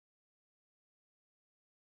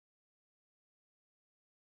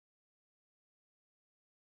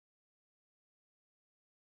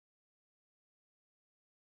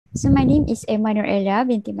So my name is Emma Nurella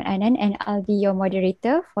binti Anan and I'll be your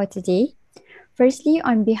moderator for today. Firstly,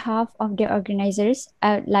 on behalf of the organizers,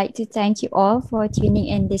 I would like to thank you all for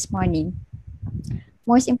tuning in this morning.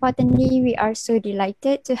 Most importantly, we are so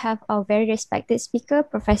delighted to have our very respected speaker,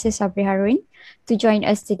 Professor Sobri Harun, to join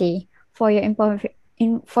us today. For your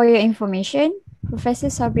information,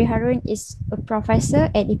 Professor Sobri Harun is a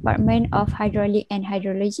professor at Department of Hydraulic and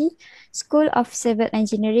Hydrology, School of Civil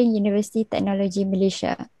Engineering, Universiti Teknologi,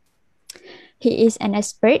 Malaysia. He is an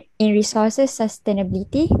expert in resources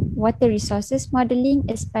sustainability, water resources modeling,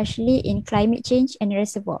 especially in climate change and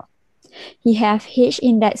reservoir. He have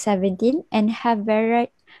H-Index 17 and have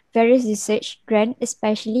various research grants,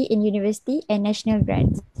 especially in university and national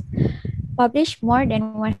grants. Published more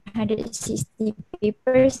than 160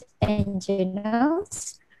 papers and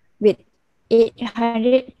journals with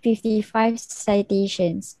 855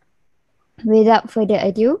 citations. Without further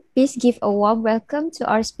ado, please give a warm welcome to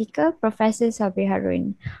our speaker, Professor Sobri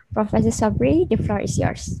Harun. Professor Sobri, the floor is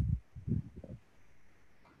yours.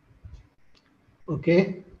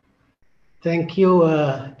 Okay, thank you,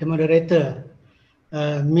 the moderator,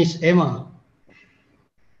 Miss Emma.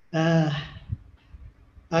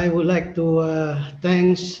 I would like to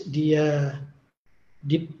thanks the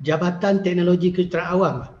Jabatan Teknologi Kejuruteraan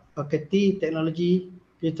Awam, Fakulti Teknologi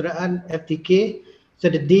Kejuruteraan FTK, so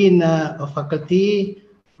the Dean of Faculty,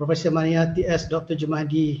 Professor Mania TS Dr.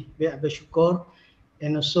 Jumadi bin Abdul Syukur,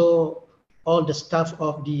 and also all the staff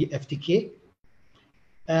of the FTK.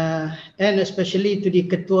 And especially to the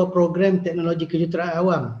Ketua Program Teknologi Kejuruteraan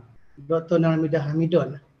Awam, Dr. Narmida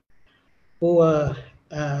Hamidon, who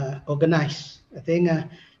organized. I think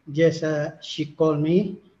she called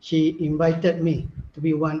me, she invited me to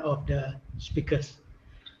be one of the speakers.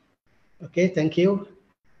 Okay, thank you.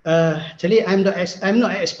 Actually, I'm not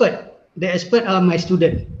an expert. The expert are my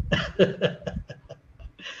student.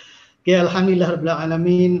 Okay, Alhamdulillah Rabbil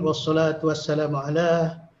Alamin, wassalatu wassalamu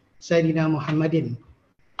ala Sayyidina Muhammadin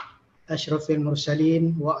Ashrafil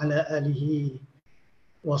Mursalin wa ala alihi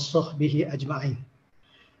wa sahbihi ajma'in.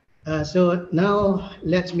 So now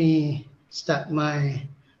let me start my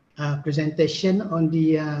presentation on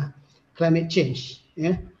the climate change,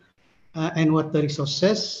 and water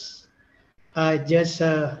resources. I just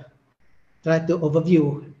try to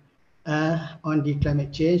overview on the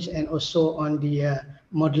climate change and also on the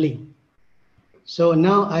modeling. So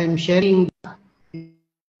now I'm sharing.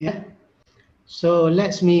 So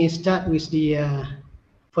let me start with the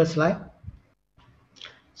first slide.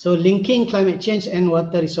 So linking climate change and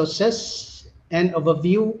water resources and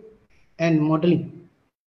overview and modeling.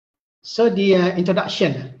 So the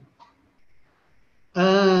introduction.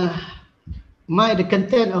 The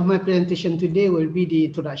content of my presentation today will be the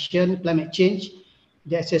introduction, climate change,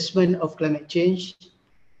 the assessment of climate change,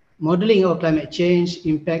 modeling of climate change,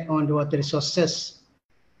 impact on the water resources,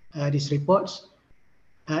 these reports,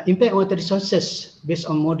 impact on water resources based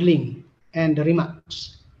on modeling and the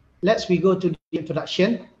remarks. Let's go to the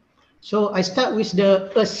introduction. So I start with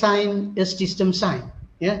the Earth sign, Earth system sign.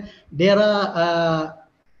 Yeah, there are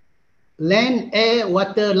land, air,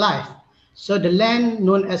 water, life. So the land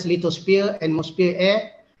known as lithosphere, atmosphere,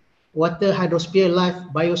 air, water, hydrosphere, life,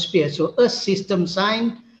 biosphere. So Earth system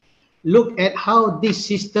sign look at how this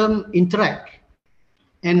system interact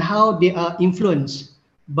and how they are influenced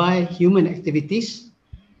by human activities.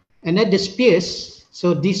 And then the spheres,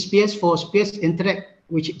 so these spheres, four spheres interact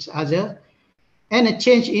with each other, and a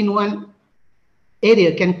change in one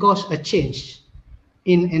area can cause a change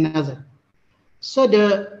in another. So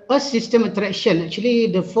the Earth system interaction, actually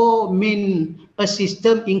the four main Earth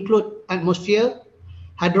system include atmosphere,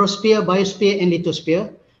 hydrosphere, biosphere, and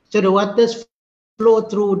lithosphere. So the waters flow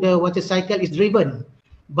through the water cycle is driven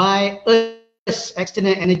by Earth's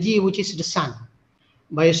external energy, which is the sun.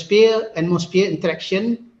 Biosphere, atmosphere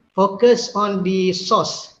interaction focus on the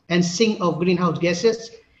source and sink of greenhouse gases,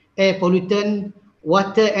 air pollutant,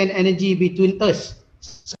 water and energy between Earth,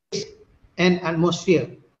 space, and atmosphere.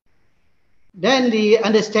 Then the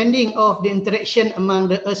understanding of the interaction among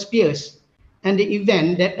the Earth spheres and the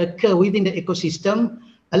event that occur within the ecosystem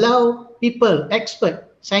allow people, experts,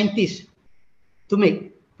 scientists to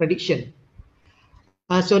make prediction.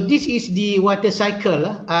 So this is the water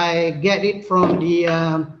cycle. I get it from the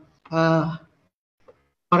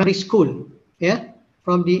primary school,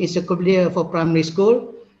 from the encyclopedia for primary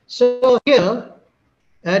school. So here,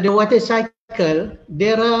 the water cycle,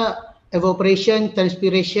 there are evaporation,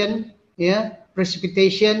 transpiration,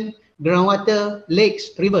 precipitation, groundwater,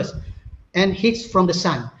 lakes, rivers, and heat from the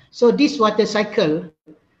sun. So this water cycle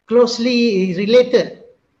closely related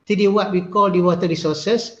to the what we call the water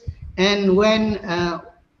resources. And when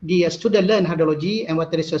the student learn hydrology and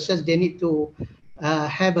water resources, they need to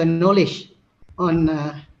have a knowledge on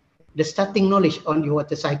the starting knowledge on the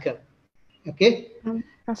water cycle. Okay.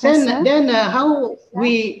 Professor? Then how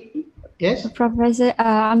we, yes? Professor,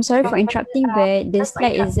 I'm sorry for interrupting, but the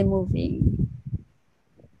slide isn't moving.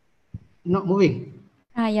 Not moving.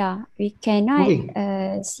 Yeah, we cannot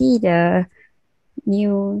Moving. see the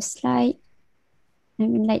new slide. I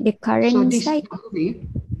mean, like the So current this slide. not moving.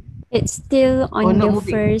 It's still Or on not the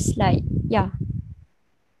moving. first slide. Yeah.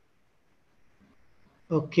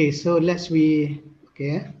 Okay, so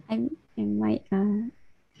okay. I might.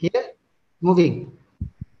 Here, moving.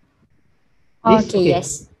 This, Okay. okay.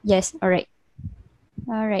 Yes. Yes. All right.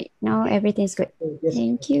 All right. Now Okay. everything's good. So just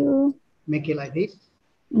Thank you. make it like this.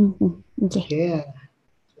 Okay. Okay.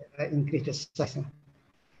 I increase the size.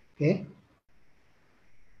 Okay.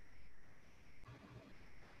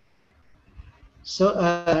 So,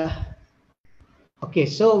 okay,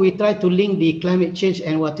 so we try to link the climate change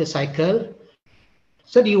and water cycle.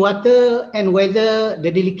 So the water and weather,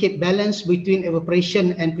 the delicate balance between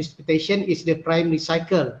evaporation and precipitation is the primary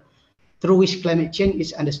cycle through which climate change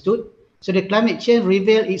is understood. So the climate change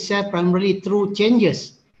reveals itself primarily through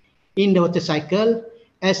changes in the water cycle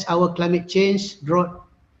as our climate change, drought,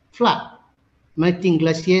 flood, melting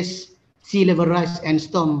glaciers, sea level rise and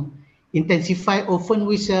storm intensify, often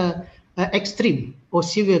with extreme or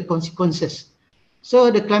severe consequences.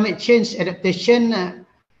 So the climate change adaptation,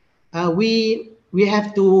 we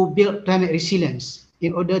have to build climate resilience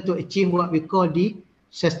in order to achieve what we call the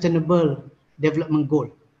sustainable development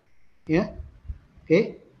goal. Yeah.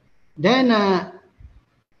 Okay. Then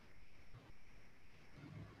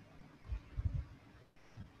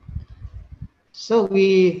so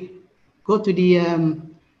we go to the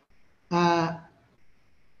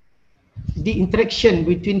interaction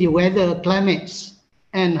between the weather, climates,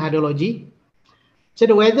 and hydrology. So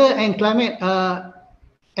the weather and climate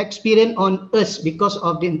experience on Earth because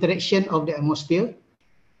of the interaction of the atmosphere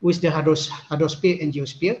with the hydrosphere and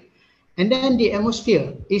geosphere. And then the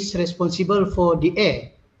atmosphere is responsible for the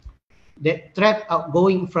air that trap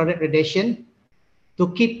outgoing infrared radiation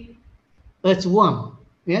to keep Earth warm.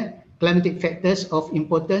 Yeah? Climatic factors of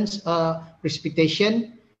importance are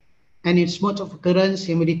precipitation and its modes of occurrence,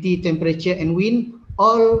 humidity, temperature, and wind,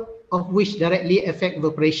 all of which directly affect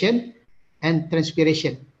evaporation and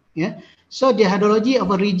transpiration. Yeah. So the hydrology of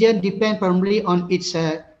a region depends primarily on its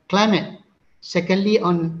climate, secondly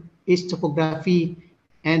on its topography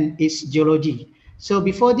and its geology. So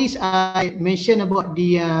before this, I mentioned about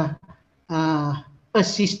the Earth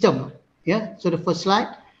system. Yeah. So the first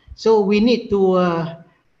slide. So we need to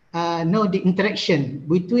know the interaction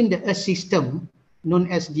between the Earth system, known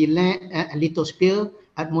as the land, lithosphere,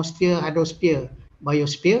 atmosphere, hydrosphere,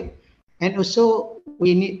 biosphere, and also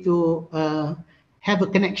we need to have a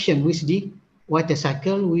connection with the water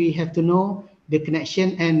cycle. We have to know the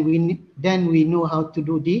connection, and then we know how to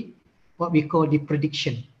do the what we call the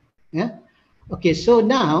prediction. Yeah. Okay. So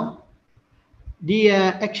now the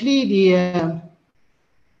actually the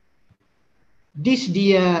this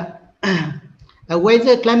the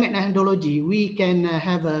weather, climate, and hydrology, we can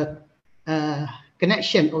have a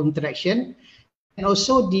connection or interaction, and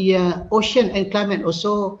also the ocean and climate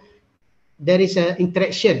also there is an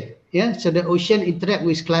interaction. Yeah, so the ocean interact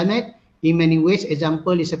with climate in many ways.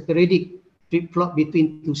 Example is a periodic flip-flop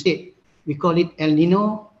between two states. We call it El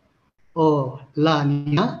Nino or La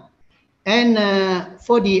Nina. And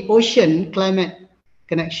for the ocean climate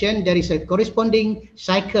connection, there is a corresponding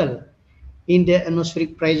cycle in the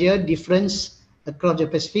atmospheric pressure difference across the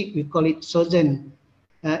Pacific. We call it southern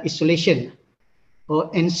isolation or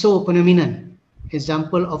ENSO phenomenon.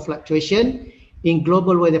 Example of fluctuation in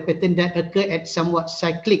global weather pattern that occur at somewhat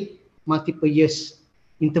cyclic multiple years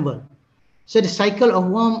interval. So the cycle of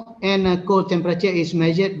warm and cold temperature is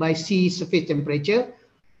measured by sea surface temperature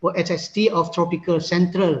or HST of tropical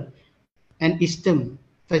central and eastern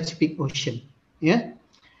Pacific Ocean. Yeah.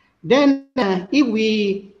 Then if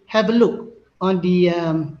we have a look on the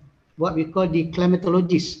what we call the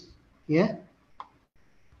climatologists, yeah,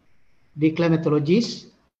 the climatologists.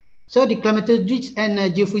 So the climatologists and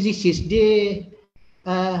geophysicists, they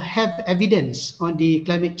have evidence on the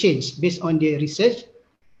climate change based on their research.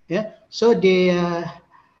 Yeah, so they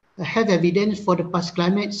have evidence for the past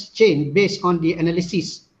climate change based on the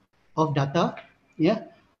analysis of data. Yeah,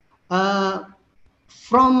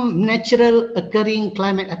 from natural occurring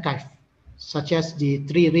climate archive, such as the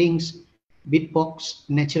tree rings, beadbox,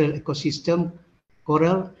 natural ecosystem,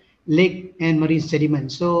 coral, lake, and marine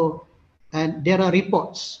sediment. So there are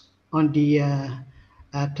reports on the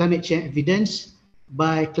climate change evidence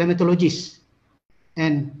by climatologists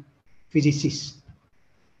and physicists.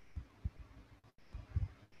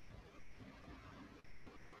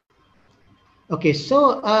 Okay,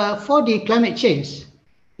 so for the climate change,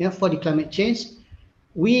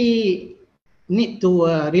 we need to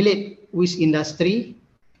relate with industry,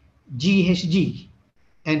 GHG,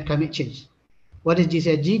 and climate change. What is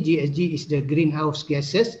GHG? GHG is the greenhouse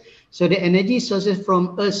gases. So the energy sources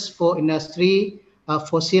from us for industry are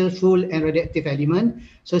fossil fuel and radioactive element.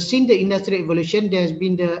 So since the industrial evolution, there has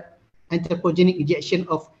been the anthropogenic injection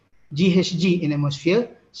of GHG in atmosphere.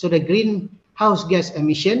 So the greenhouse gas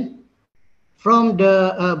emission from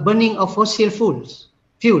the burning of fossil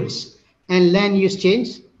fuels and land use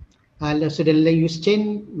change. So the land use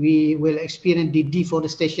change, we will experience the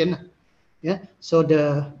deforestation. Yeah. So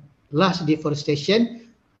the last deforestation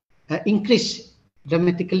increased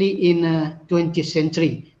dramatically in 20th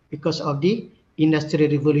century because of the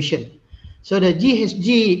industrial revolution. So the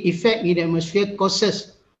GHG effect in the atmosphere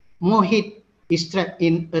causes more heat is trapped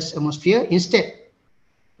in Earth's atmosphere, instead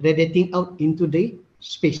radiating out into the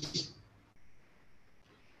space.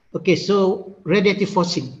 Okay, so radiative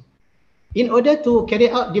forcing. In order to carry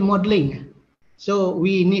out the modeling, so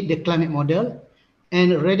we need the climate model,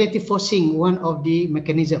 and radiative forcing, one of the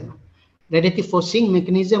mechanism. Radiative forcing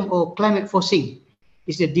mechanism or climate forcing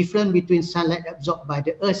is the difference between sunlight absorbed by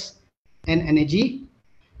the Earth and energy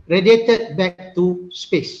radiated back to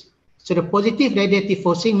space. So the positive radiative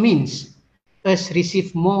forcing means Earth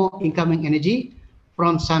receives more incoming energy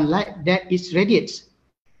from sunlight that it radiates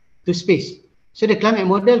to space. So the climate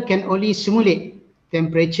model can only simulate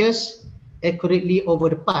temperatures accurately over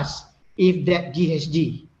the past if that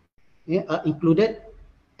GHG are included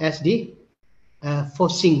as the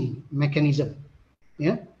forcing mechanism.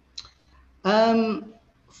 Yeah.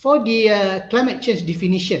 For the climate change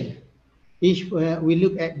definition, if we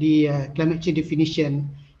look at the climate change definition,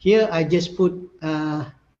 here I just put, I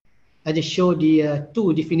just show the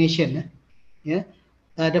two definition. Yeah.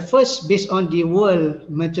 The first based on the World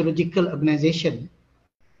Meteorological Organization.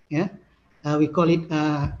 Yeah. We call it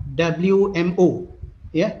WMO.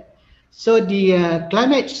 Yeah. So the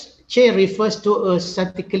climate change refers to a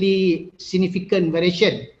statistically significant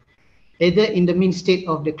variation, either in the mean state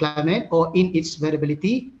of the climate or in its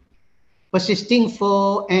variability, persisting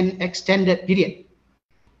for an extended period,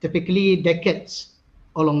 typically decades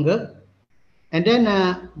or longer. And then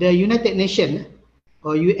the United Nations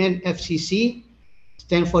or UNFCCC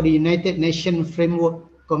stand for the United Nations Framework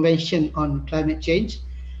Convention on Climate Change.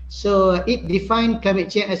 So it defined climate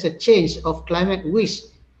change as a change of climate which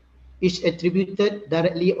is attributed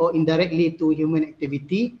directly or indirectly to human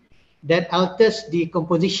activity that alters the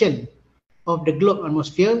composition of the globe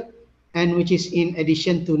atmosphere, and which is in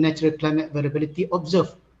addition to natural climate variability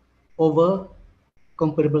observed over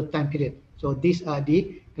comparable time period. So these are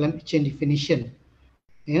the climate change definition.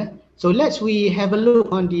 Yeah. So we have a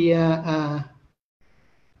look on the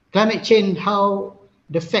climate change, how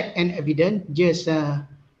the fact and evidence, just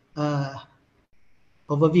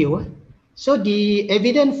overview. So the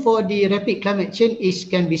evidence for the rapid climate change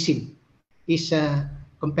can be seen. Is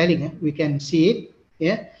compelling. We can see it.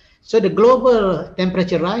 Yeah. So the global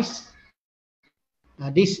temperature rise,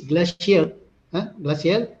 this glacial,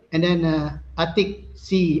 and then Arctic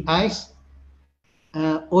sea ice,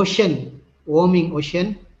 ocean warming,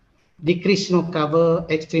 decreased snow cover,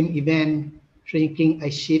 extreme event, shrinking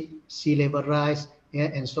ice sheet, sea level rise, yeah,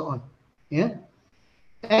 and so on. Yeah.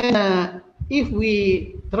 And if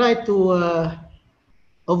we try to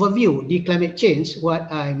overview the climate change, what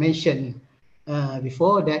I mentioned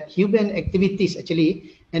before, that human activities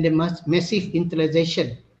actually and the massive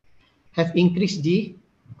industrialization have increased the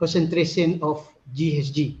concentration of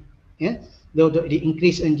GHG. Yeah, though the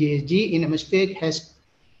increase in GHG in atmosphere has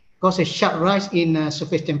caused a sharp rise in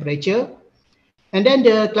surface temperature, and then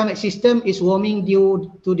the climate system is warming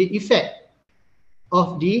due to the effect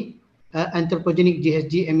of the anthropogenic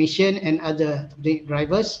GHG emission and other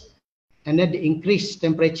drivers, and then the increased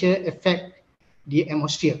temperature affect the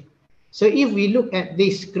atmosphere. So if we look at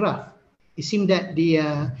this graph, it seems that the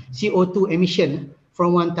CO2 emission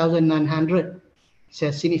from 1,900 is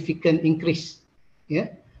a significant increase. Yeah,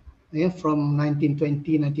 from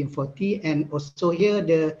 1920, 1940, and also here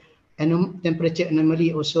the temperature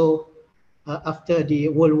anomaly also after the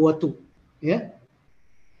World War II. Yeah.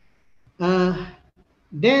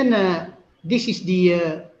 Then this is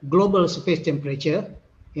the global surface temperature,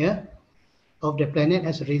 yeah, of the planet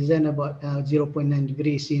has risen about 0.9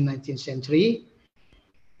 degrees in 19th century,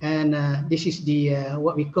 and this is the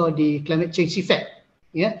what we call the climate change effect.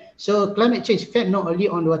 Yeah, so climate change effect not only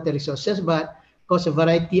on water resources but cause a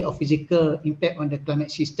variety of physical impact on the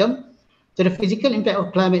climate system. So the physical impact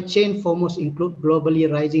of climate change foremost include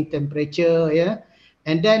globally rising temperature, yeah,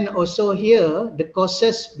 and then also here the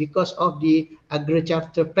causes because of the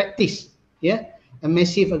agricultural practice yeah, a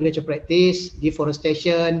massive agriculture practice,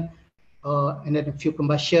 deforestation, and then fuel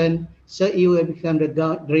combustion. So it will become the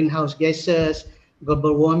greenhouse gases,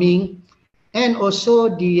 global warming, and also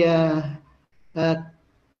the uh,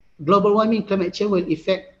 global warming, climate change will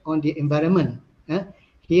affect on the environment.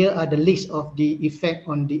 Here are the list of the effect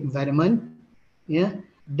on the environment, yeah,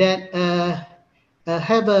 that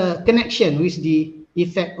have a connection with the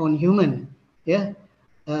effect on human, yeah,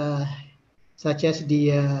 uh, such as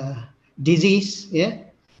the disease, yeah,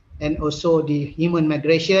 and also the human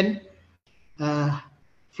migration,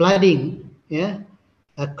 flooding, yeah,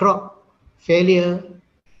 crop failure,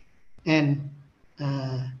 and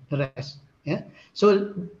the rest. Yeah.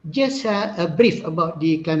 So just a brief about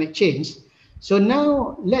the climate change. So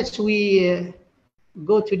now we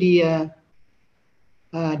go to the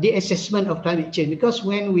assessment of climate change, because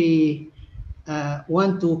when we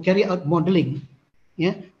want to carry out modeling,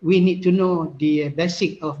 yeah, we need to know the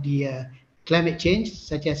basic of the climate change,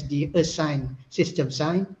 such as the earth sign, system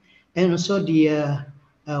sign, and also the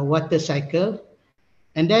water cycle.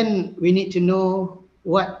 And then we need to know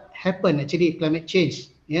what happened actually climate change,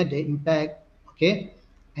 yeah, the impact, okay,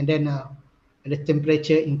 and then the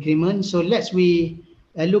temperature increment. So we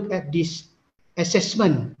look at this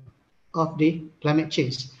assessment of the climate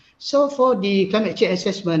change. So for the climate change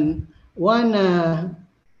assessment, one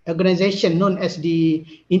organization known as the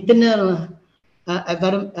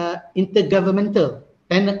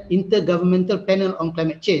Intergovernmental Panel on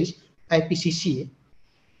Climate Change, IPCC,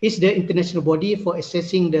 is the international body for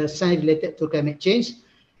assessing the science related to climate change.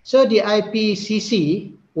 So the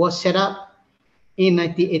IPCC was set up in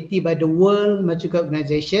 1980 by the World Meteorological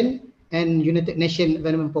Organization and United Nations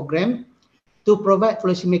Environment Programme to provide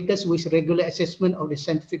policymakers with regular assessment of the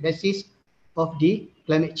scientific basis of the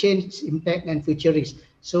climate change impact and future risks.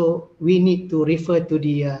 So we need to refer to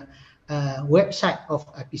the website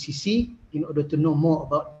of IPCC in order to know more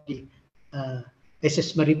about the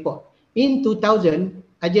assessment report. In 2000,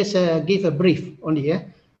 I just give a brief only,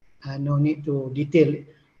 no need to detail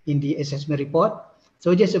in the assessment report.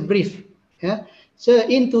 So just a brief. Yeah. So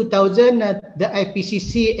in 2000, the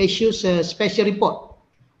IPCC issues a special report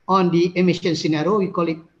on the emission scenario. We call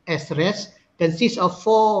it SRES. Consists of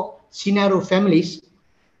 4 scenario families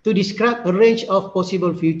to describe a range of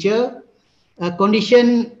possible future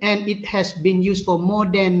condition, and it has been used for more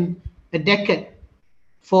than a decade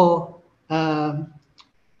for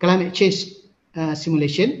climate change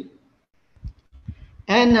simulation.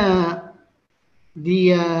 And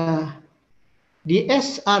the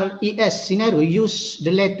SRES scenario used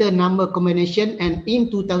the letter number combination, and in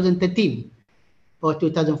 2013 or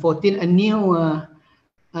 2014, a new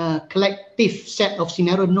collective set of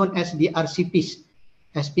scenarios known as the RCPs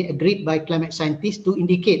has been agreed by climate scientists to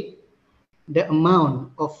indicate the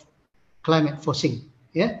amount of climate forcing.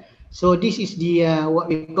 Yeah. So this is the what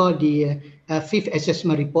we call the 5th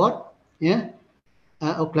assessment report, yeah,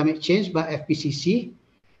 of climate change by IPCC.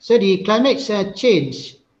 So the climate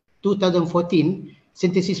change 2014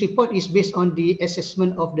 synthesis report is based on the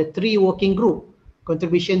assessment of the 3 working group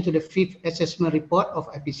contribution to the 5th assessment report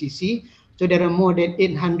of IPCC. So there are more than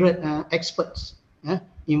 800 experts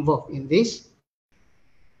involved in this.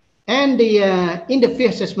 And in the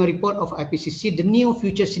 5th assessment report of IPCC, the new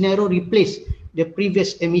future scenario replaced the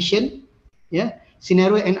previous emission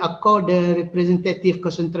scenario and are called the representative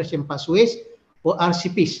concentration pathways, or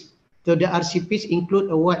RCPs. So the RCPs include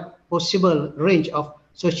a wide possible range of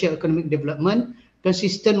socio-economic development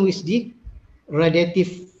consistent with the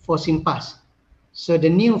radiative forcing path. So the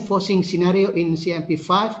new forcing scenario in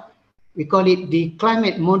CMP5, we call it the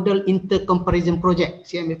Climate Model Intercomparison Project,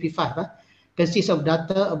 CMP5, consists of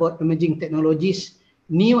data about emerging technologies,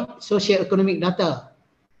 new socio-economic data,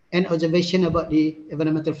 and observation about the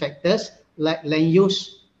environmental factors like land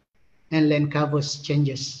use and land covers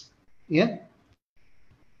changes. Yeah.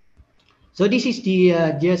 So this is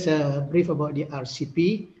the just a brief about the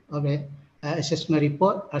RCP of the assessment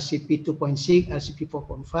report, RCP 2.6, RCP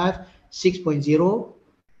 4.5, 6.0,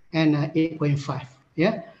 and 8.5.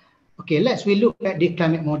 Yeah. Okay, we look at the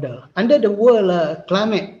climate model. Under the World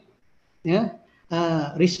Climate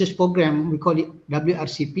Research Program, we call it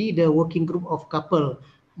WRCP, the Working Group of Couple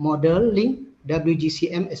Modeling,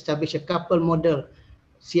 WGCM, established a couple model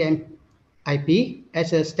CMIP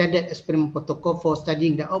as a standard experiment protocol for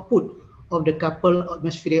studying the output of the couple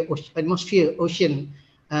atmosphere ocean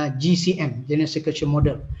GCM, General Circulation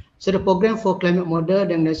Model. So the program for climate model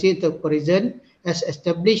dan comparison has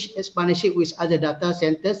established its partnership with other data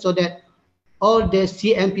centers so that all the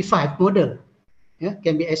CMP5 model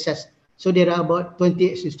can be accessed. So there are about 20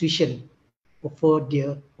 institutions for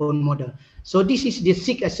their own model. So this is the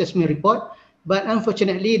 6th assessment report, but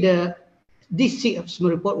unfortunately the this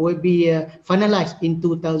assessment report will be finalized in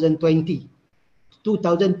 2022.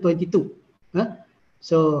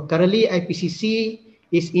 So currently IPCC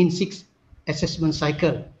is in 6 assessment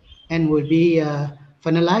cycle and will be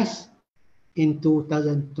finalized in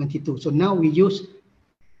 2022. So now we use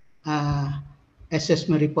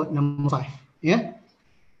assessment report number 5. Yeah,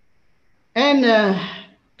 and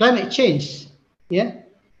climate change. Yeah,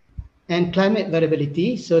 and climate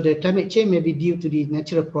variability. So the climate change may be due to the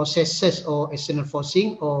natural processes or external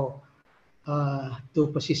forcing, or to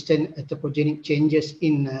persistent anthropogenic changes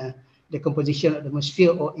in the composition of the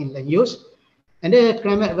atmosphere or in land use. And the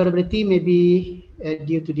climate variability may be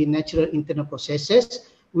due to the natural internal processes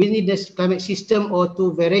within the climate system or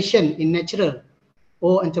to variation in natural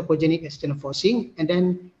or anthropogenic external forcing. And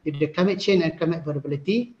then the climate change and climate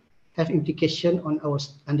variability have implication on our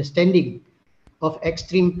understanding of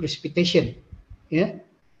extreme precipitation, yeah,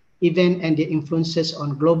 event and the influences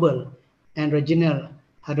on global and regional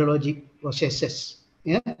hydrologic processes.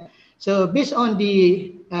 Yeah. So based on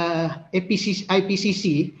the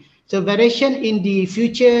IPCC, so variation in the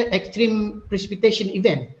future extreme precipitation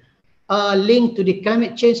event are linked to the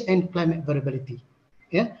climate change and climate variability.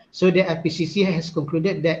 Yeah. So the IPCC has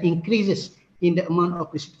concluded that increases in the amount of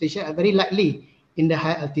precipitation are very likely in the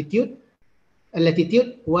high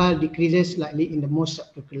latitude, while decreases likely in the most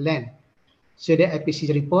subtropical land. So the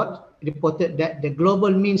IPCC reported that the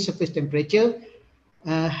global mean surface temperature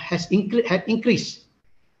had increased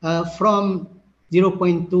from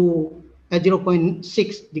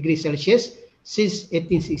 0.6 degrees Celsius since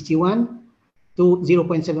 1861 to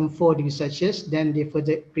 0.74 degrees Celsius. Then they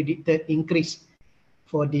further predicted increase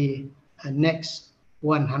for the next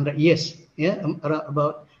 100 years, yeah,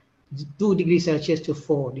 about 2 degrees Celsius to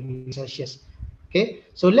 4 degrees Celsius. Okay,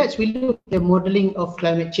 so let's look at the modeling of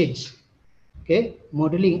climate change. Okay,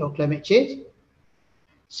 modeling of climate change.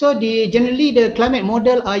 So generally the climate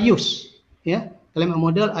model are used. Yeah, climate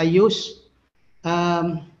model are used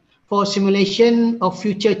for simulation of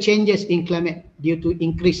future changes in climate due to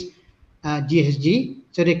increased GHG.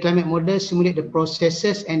 So the climate model simulate the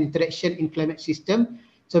processes and interaction in climate system.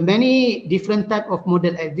 So many different type of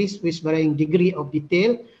model exist with varying degree of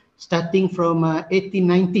detail, starting from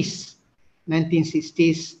 1890s,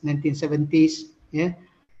 1960s, 1970s, yeah,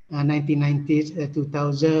 1990s,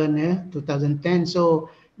 2000, 2010. So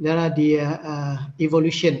there are the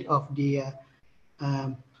evolution of the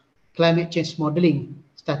climate change modeling,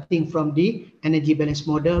 starting from the energy balance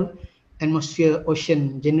model, atmosphere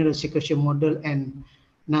ocean general circulation model, and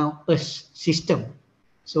now Earth system.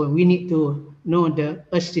 So we need to know the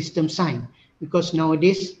Earth system sign, because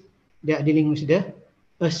nowadays they are dealing with the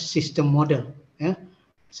Earth system model. Yeah?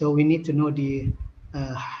 So we need to know the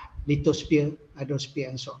lithosphere, hydrosphere,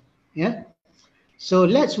 and so on. Yeah. So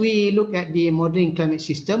we look at the modeling climate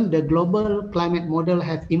system. The global climate model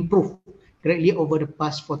have improved greatly over the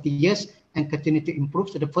past 40 years and continue to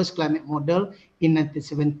improve. So the first climate model in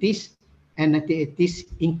 1970s and 1980s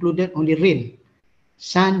included only rain,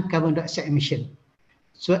 sun, carbon dioxide emission.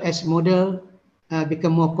 So as model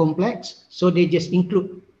become more complex, so they just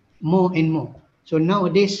include more and more. So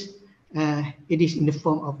nowadays it is in the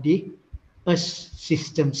form of the Earth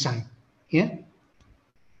system sign. Yeah.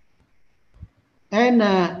 And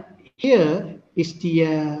here is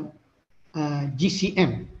the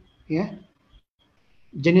GCM, yeah,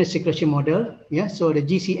 general circulation model. Yeah, so the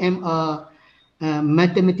GCM are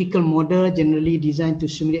mathematical model generally designed to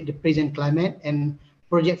simulate the present climate and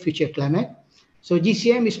project future climate. So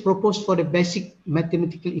GCM is proposed for the basic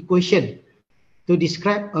mathematical equation to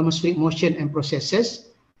describe atmospheric motion and processes.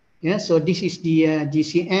 Yeah, so this is the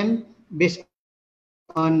GCM based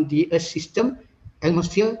on the Earth system,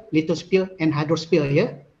 atmosphere, lithosphere, and hydrosphere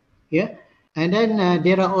here. Yeah. And then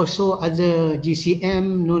there are also other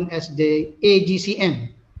GCM known as the AGCM,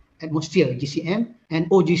 atmosphere GCM, and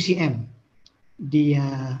OGCM, the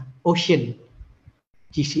ocean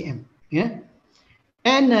GCM. Yeah.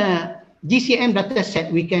 And GCM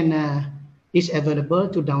dataset we can is available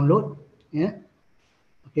to download. Yeah.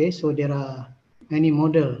 Okay, so there are many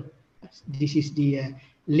model. This is the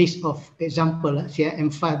list of example,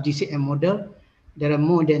 CIM5 GCM model. There are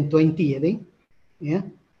more than 20, I think. Yeah,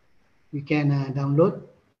 we can download.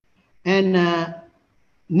 And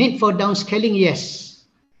need for downscaling, yes.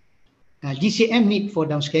 GCM need for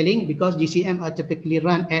downscaling because GCM are typically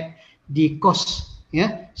run at the cost,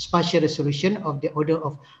 yeah, spatial resolution of the order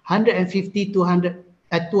of 150 to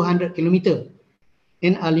 200 kilometer,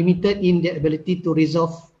 and are limited in the ability to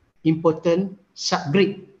resolve important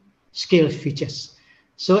sub-grid scale features.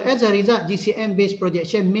 So as a result, GCM-based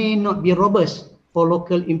projection may not be robust for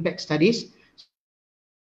local impact studies.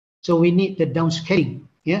 So we need the downscaling,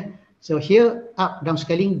 yeah, So here up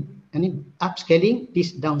downscaling, and upscaling,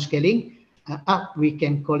 this downscaling. Up we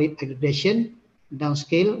can call it aggregation,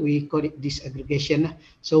 downscale we call it disaggregation.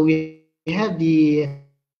 So we have the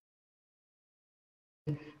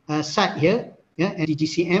site here, yeah, and the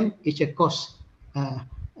GCM is a cost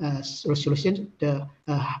resolution, the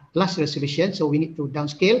last resolution. So we need to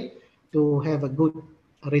downscale to have a good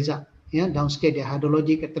result. Yeah, downscale the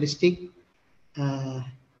hydrology characteristic,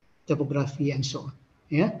 topography, and so on.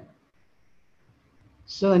 Yeah.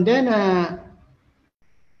 So and then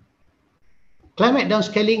climate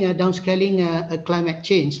downscaling, a climate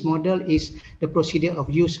change model is the procedure of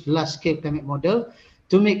use large-scale climate model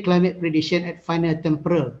to make climate prediction at finer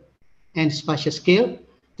temporal and spatial scale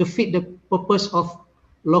to fit the purpose of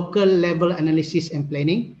local level analysis and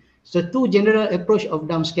planning. So two general approach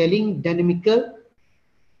of downscaling, dynamical,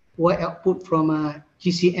 where output from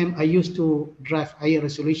GCM are used to drive higher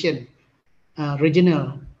resolution,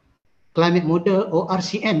 regional climate model, or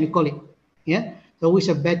RCM we call it. Yeah, so with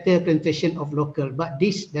a better presentation of local, but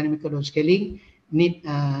this dynamical downscaling need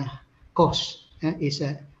cost, is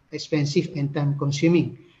expensive and time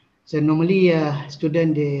consuming. So normally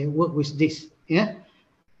student they work with this. Yeah,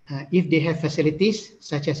 if they have facilities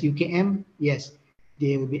such as UKM, yes,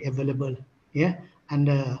 they will be available. Yeah,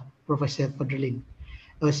 under Professor Fadrelin.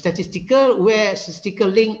 Statistical, where statistical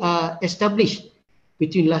link are established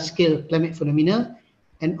between large-scale climate phenomena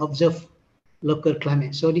and observed local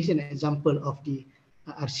climate. So this is an example of the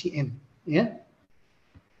RCM. Yeah,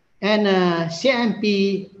 and CIMP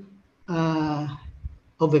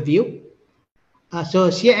overview.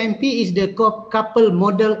 So CIMP is the couple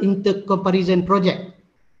model intercomparison project.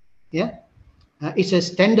 Yeah, it's a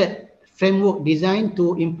standard framework designed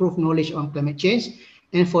to improve knowledge on climate change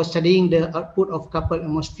and for studying the output of coupled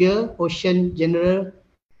atmosphere, ocean, general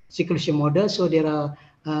circulation model. So there are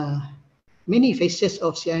many phases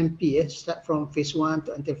of CIMP, start from phase 1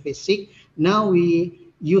 to until phase 6. Now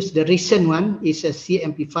we use the recent one, is a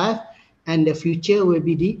CIMP5, and the future will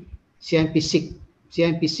be the CIMP6.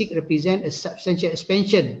 CIMP6 represents a substantial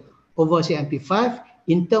expansion over CIMP5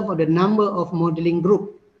 in terms of the number of modeling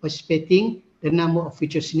group participating, the number of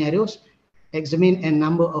future scenarios examined, and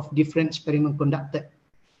number of different experiments conducted.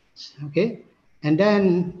 Okay, and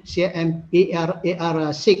then AR6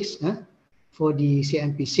 for the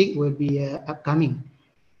CIMP6 will be upcoming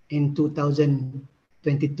in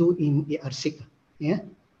 2022 in AR6. Yeah.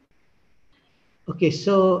 Okay,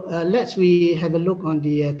 so let's we have a look on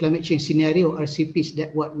the climate change scenario RCPs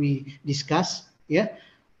that what we discussed. Yeah.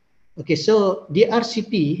 Okay, so the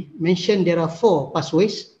RCP mentioned there are 4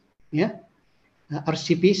 pathways. Yeah,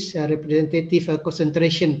 RCPs, representative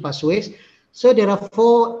concentration pathways. So there are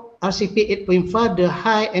 4 RCP 8.5, the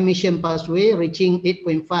high emission pathway reaching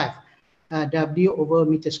 8.5 W over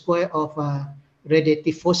meter square of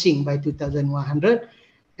radiative forcing by 2100,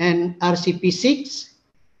 and RCP 6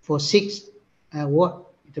 for 6 watt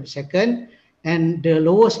per second, and the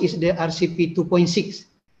lowest is the RCP 2.6.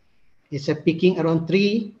 It's a peaking around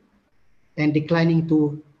 3 and declining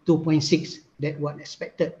to 2.6. That what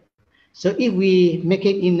expected. So if we make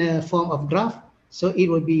it in a form of graph, so it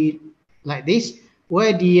will be like this,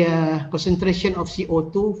 where the concentration of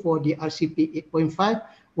CO2 for the RCP 8.5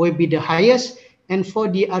 will be the highest, and for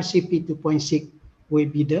the RCP 2.6 will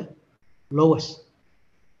be the lowest.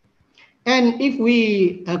 And if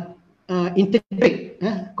we integrate,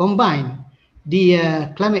 combine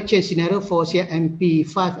the climate change scenario for CIMP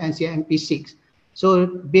 5 and CIMP 6, so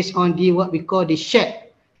based on the what we call the shared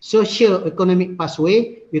socio-economic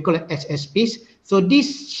pathway, we call it SSPs. So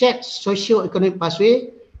this shared socio-economic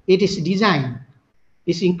pathway, it is designed,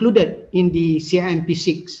 is included in the CIMP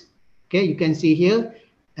 6. Okay, you can see here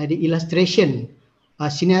the illustration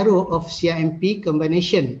scenario of CIMP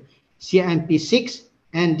combination, CIMP 6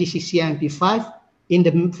 and this is CIMP 5 in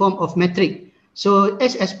the form of metric. So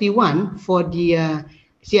SSP1 for the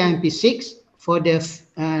CIMP 6 for the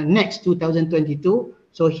next 2022.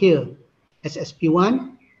 So here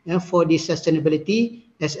SSP1 for the sustainability,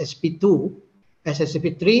 SSP2,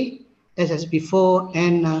 SSP3, SSP4,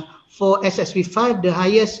 and for SSP5 the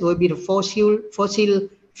highest will be the fossil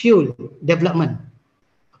fuel development.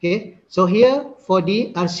 Okay, so here for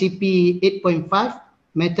the RCP 8.5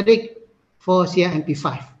 metric for CIMP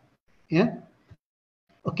 5. Yeah.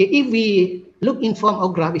 Okay, if we look in form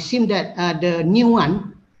of graph, it seems that the new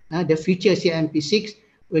one, the future CIMP 6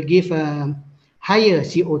 will give higher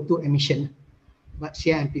CO2 emission, but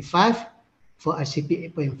CIMP 5 for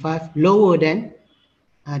RCP 8.5 lower than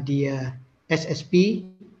the SSP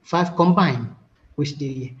 5 combined with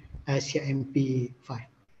the CIMP 5.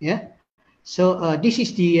 Yeah. So this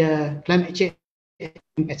is the climate change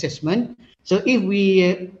assessment. So if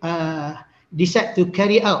we decide to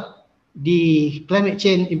carry out the climate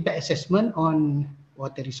change impact assessment on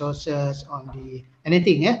water resources, on the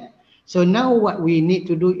anything, so now what we need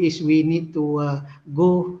to do is we need to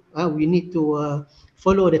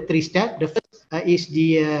follow the 3 steps. The first is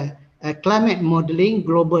the climate modeling,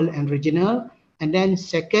 global and regional, and then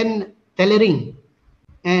second, tailoring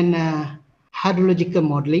and hydrological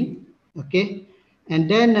modeling, okay, and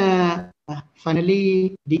then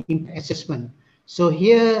finally the impact assessment. So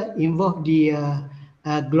here involve the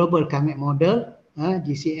global climate model,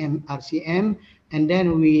 GCM, RCM, and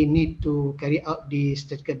then we need to carry out the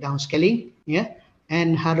statistical downscaling,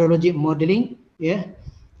 and hydrologic modeling,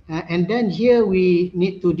 and then here we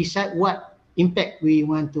need to decide what impact we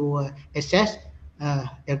want to assess,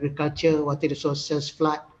 agriculture, water resources,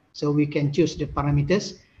 flood. So we can choose the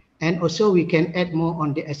parameters, and also we can add more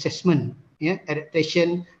on the assessment,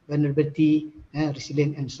 adaptation, vulnerability,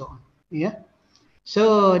 resilience, and so on.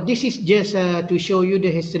 So this is just to show you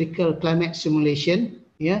the historical climate simulation.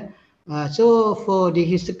 So for the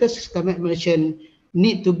historical climate simulation,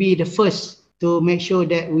 need to be the first to make sure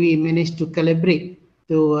that we manage to calibrate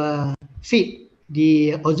to fit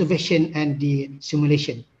the observation and the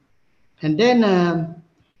simulation. And then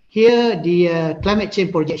here the climate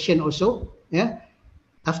change projection also.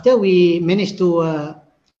 After we manage to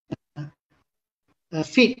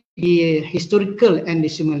fit the historical and the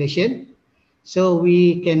simulation, so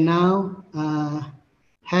we can now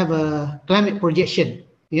have a climate projection,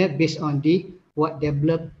 based on the what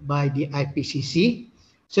developed by the IPCC.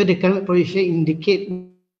 So the climate projection indicate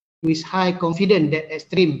with high confidence that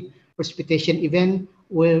extreme precipitation event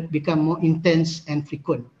will become more intense and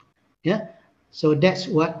frequent. So that's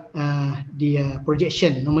what the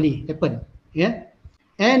projection normally happen.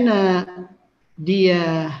 And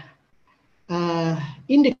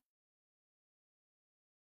in the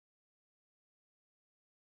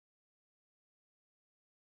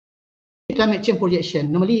climate change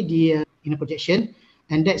projection, normally the in a projection,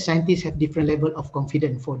 and that scientists have different level of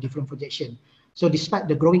confidence for different projection. So despite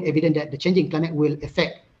the growing evidence that the changing climate will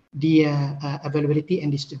affect the availability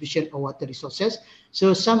and distribution of water resources,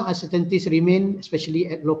 so some uncertainties remain, especially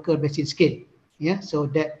at local basin scale. So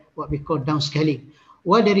that what we call downscaling.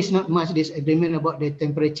 While there is not much disagreement about the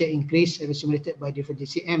temperature increase as simulated by different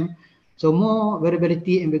GCM, so more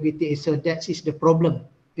variability, ambiguity, so that is the problem.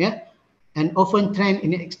 And often trend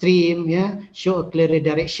in the extreme, show a clearer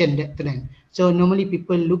direction, that trend. So normally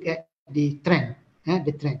people look at the trend,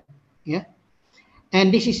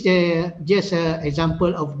 and this is just an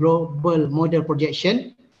example of global model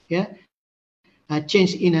projection,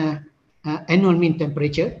 change in annual mean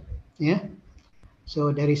temperature,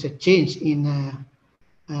 so there is a change in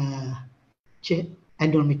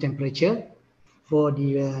annual mean temperature for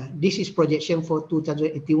the this is projection for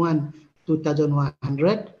 2081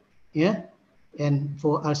 2100, and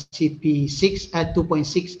for RCP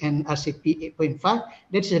 2.6 and RCP 8.5,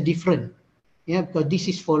 that's a different, because this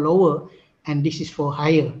is for lower and this is for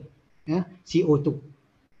higher, CO2.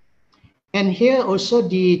 And here also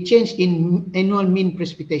the change in annual mean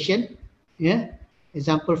precipitation,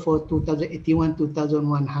 example for 2081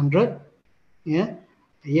 2100,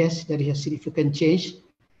 yes, there is a significant change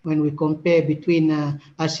when we compare between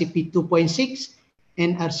RCP 2.6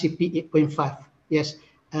 and RCP 8.5. Yes,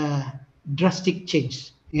 drastic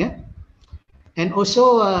change. And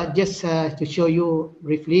also just to show you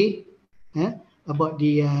briefly about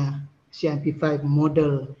the CMP5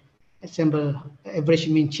 model assemble average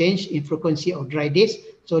mean change in frequency of dry days.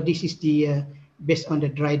 So this is the based on the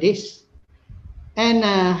dry days. And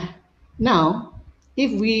now,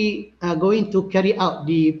 if we are going to carry out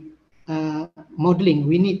the modeling,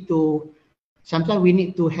 we need to sometimes we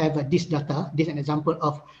need to have this data. This is an example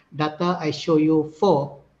of data I show you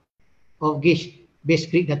 4 of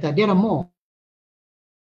gauge-based grid data. There are more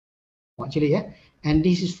actually, and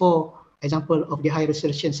this is for example of the high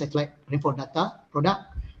resolution satellite rainfall data product.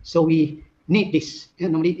 So we need this.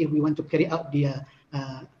 Normally, if we want to carry out the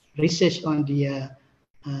research on the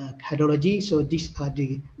hydrology, so these are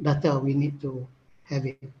the data we need to have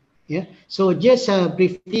it. So just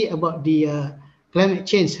briefly about the climate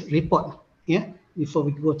change report. Before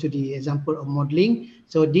we go to the example of modeling.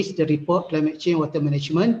 So this is the report, climate change, water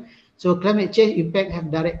management. So climate change impact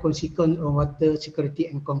have direct consequence on water security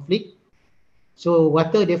and conflict. So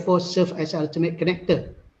water therefore serve as an ultimate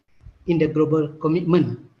connector in the global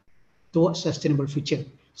commitment towards sustainable future.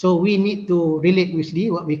 So we need to relate with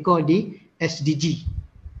the what we call the SDG,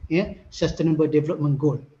 Sustainable Development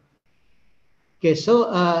Goal. Okay,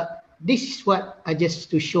 so this is what I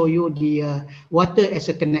just to show you the water as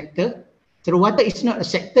a connector. So water is not a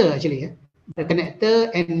sector actually, the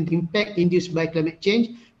connector and impact induced by climate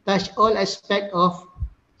change touch all aspects of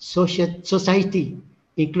society,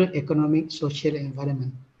 include economic, social, and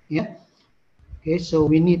environment. Yeah. Okay, so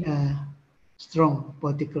we need a strong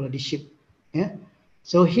political leadership. Yeah.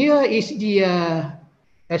 So here is the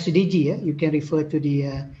SDG. Yeah? You can refer to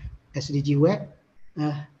the SDG web.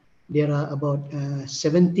 There are about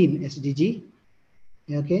 17 SDG.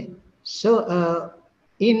 Okay. So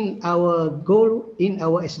in our goal, in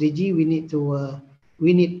our SDG, we need to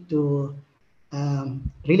relate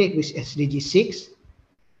with SDG 6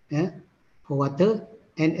 for water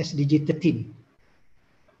and SDG 13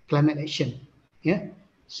 climate action. Yeah.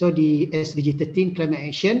 So the SDG 13 climate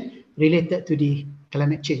action related to the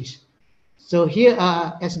climate change. So here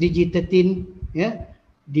are SDG 13, yeah,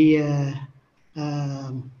 the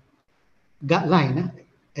guideline,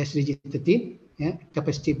 SDG 13, yeah,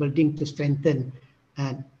 capacity building to strengthen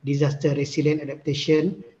disaster resilient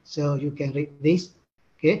adaptation. So you can read this,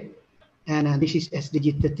 okay. And this is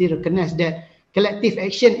SDG 13, recognize that collective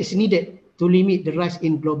action is needed to limit the rise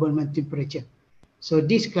in global temperature. So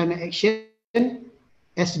this climate action,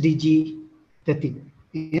 SDG 13.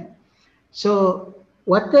 Yeah. So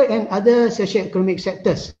water and other socio-economic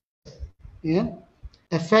sectors, yeah,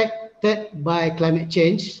 affected by climate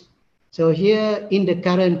change. So here in the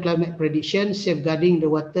current climate prediction, safeguarding the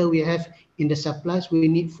water we have in the supplies, we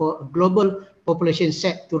need for a global population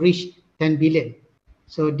set to reach 10 billion.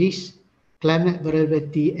 So this climate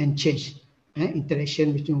variability and change,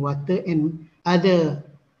 interaction between water and other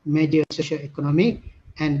major socio-economic,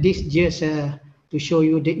 and this just to show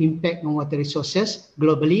you the impact on water resources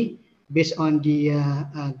globally based on the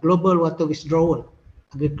global water withdrawal,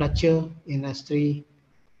 agriculture, industry,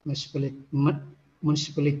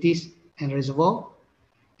 municipalities, and reservoir.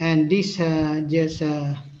 And this just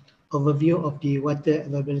overview of the water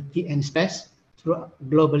availability and stress throughout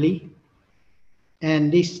globally.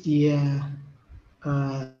 And this the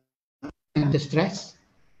stress,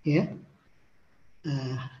 yeah.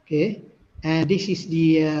 Okay, and this is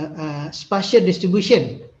the spatial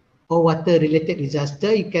distribution of water-related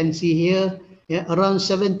disaster. You can see here, yeah, around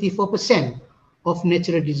 74% of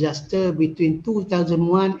natural disaster between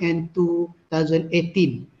 2001 and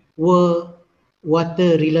 2018 were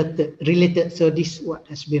water-related. So this is what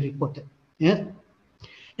has been reported. Yeah.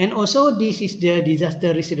 And also this is the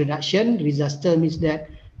disaster risk reduction. Disaster means that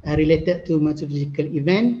related to meteorological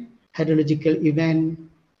event, hydrological event,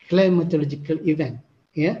 climatological event.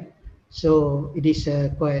 Yeah. So it is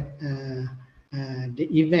quite the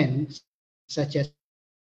events such as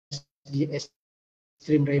the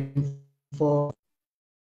extreme rainfall,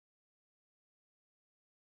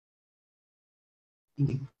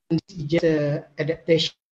 just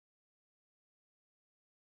adaptation.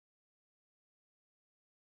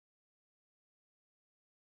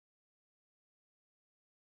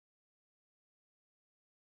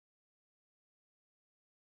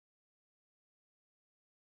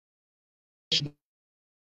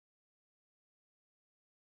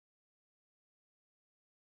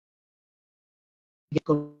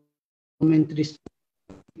 Commentaries.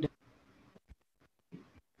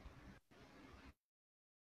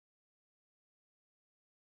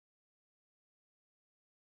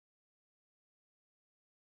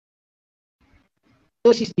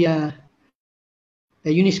 This is the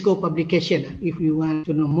UNESCO publication. If you want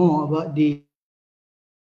to know more about the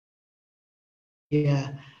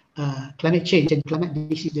climate change and climate,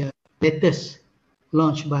 this is the latest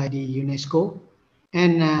launched by the UNESCO.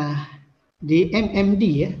 And the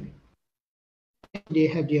MMD, they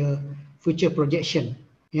have their future projection,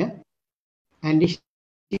 yeah. And this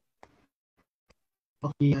is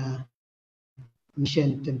of the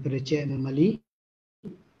mission temperature anomaly,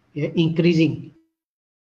 yeah, increasing.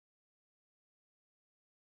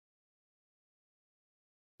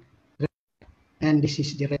 And this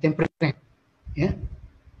is the temperature trend, yeah.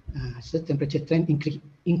 So temperature trend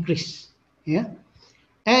increase, yeah.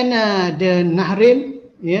 And the Nahrain,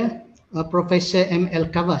 yeah, Professor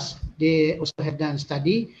M.L. Kavas, they also have done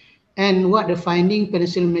study. And what the finding,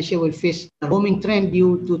 Peninsula Malaysia will face a warming trend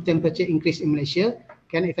due to temperature increase in Malaysia,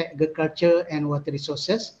 can affect agriculture and water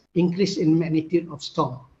resources, increase in magnitude of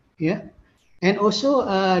storm. Yeah. And also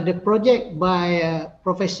the project by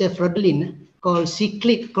Professor Frodelin called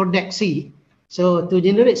Cyclic Codexy. So to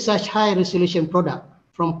generate such high resolution product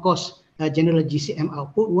from cost general GCM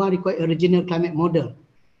output, one require original climate model.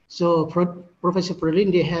 So Professor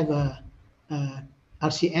Frodelin, they have a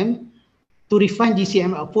RCM to refine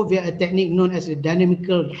GCM output via a technique known as the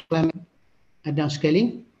dynamical climate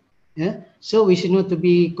downscaling. Yeah? So we should not to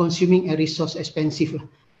be consuming a resource expensive.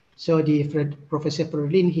 So the Professor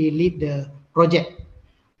Frodelin, he lead the project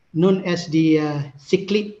known as the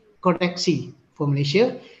cyclic correction for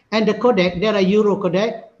Malaysia. And the codec, there are Euro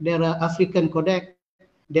codec, there are African codec,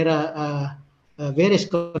 there are various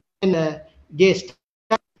codecs, and they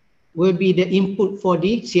will be the input for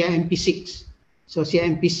the CIMP6. So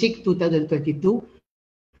CIMP6 2022,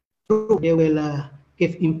 they will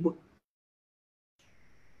give input.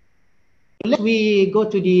 Let's we go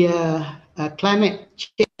to the climate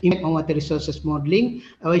change impact on water resources modeling.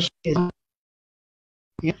 I will share.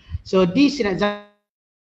 Yeah. So this is an example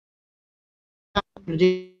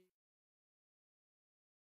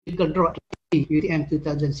drought UTHM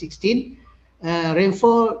 2016.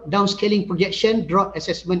 Rainfall downscaling projection drought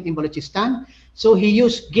assessment in Balochistan. So he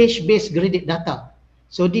used gauge-based graded data.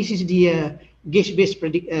 So this is the gauge-based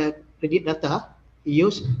predict data he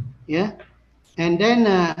used. Yeah, and then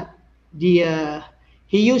he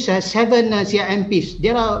used 7 CIMPs.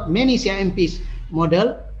 There are many CIMPs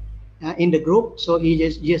model in the group. So he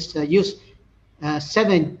just used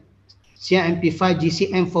 7 CIMP5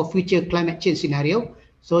 GCM for future climate change scenario.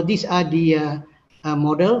 So these are the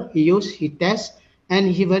model he used, he test,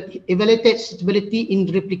 and he evaluated suitability in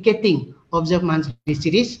replicating observed monthly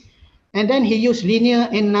series. And then he used linear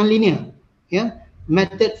and nonlinear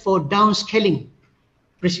method for downscaling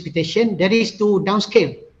precipitation, that is to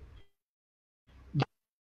downscale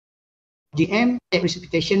GM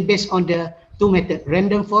precipitation based on the two methods,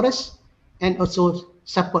 random forest and also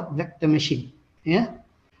support vector machine. Yeah.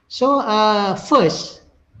 So first,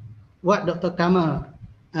 what Dr. Kamal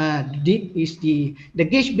did is the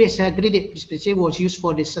gauge-based graded precipitation was used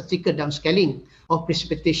for the statistical downscaling of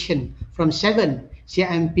precipitation from 7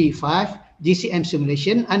 CIMP5 GCM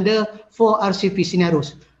simulation under 4 RCP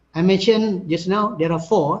scenarios. I mentioned just now there are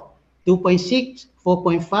 4, 2.6,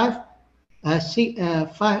 4.5,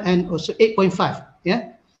 5 and also 8.5.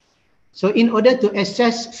 Yeah. So in order to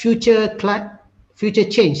assess future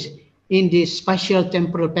change in the spatial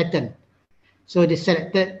temporal pattern, so the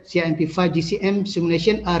selected CIMP5 GCM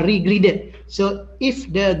simulation are regraded. So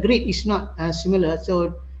if the grid is not similar,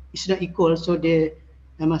 so it's not equal, so there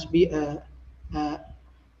must be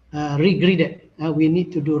regraded. We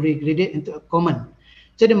need to do regraded into a common.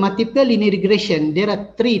 So the multiple linear regression, there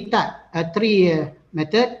are three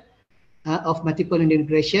method of multiple linear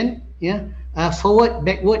regression. Yeah, forward,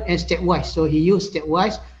 backward, and stepwise. So he used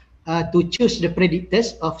stepwise to choose the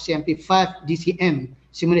predictors of CIMP5 GCM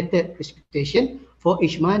simulated precipitation for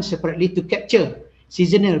each month separately to capture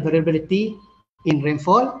seasonal variability in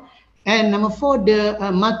rainfall. And number 4,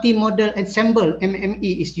 the multi-model ensemble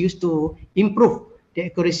MME is used to improve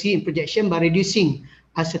the accuracy in projection by reducing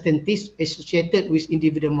uncertainties associated with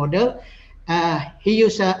individual model. He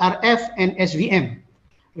used RF and SVM,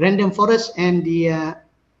 random forest, and the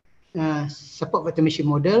support vector machine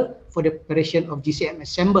model for the preparation of GCM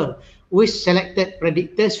ensemble with selected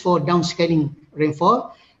predictors for downscaling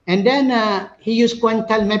rainfall. And then he used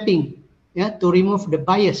quantile mapping to remove the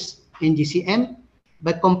bias in GCM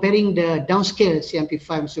by comparing the downscale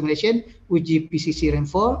CIMP5 simulation with GPCC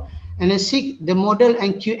rainfall. And then 6, the model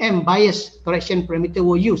and QM bias correction parameter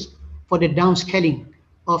were used for the downscaling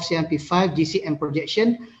of CIMP5 GCM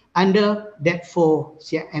projection under that 4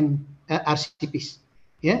 CIM RCPs.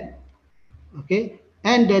 Yeah. Okay.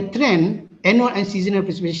 And the trend, annual and seasonal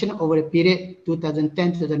precipitation over the period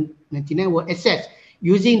 2010-2099 were assessed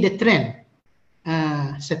using the trend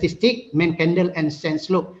statistic, main candle, and sand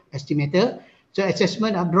slope estimator. So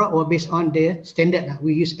assessment of drought were based on the standard.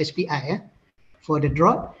 We use SPI for the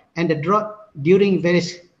drought, and the drought during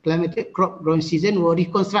various climatic crop growing season were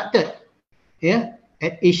reconstructed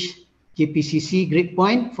at each GPCC grid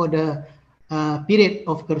point for the period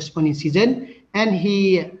of corresponding season, and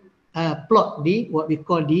he plot the what we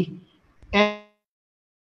call the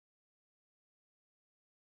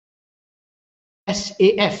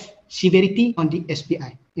SAF severity on the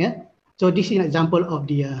SPI. Yeah. So this is an example of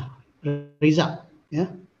the result. Yeah.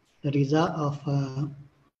 The result of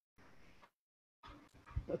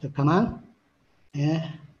Dr. Kamal. Yeah.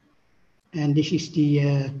 And this is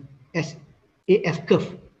the SAF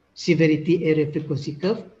curve, severity area frequency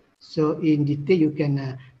curve. So in detail, you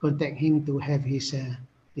can contact him to have his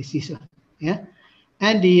disease. Yeah.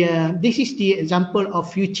 And this is the example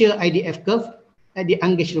of future IDF curve at the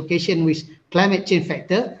engaged location with climate change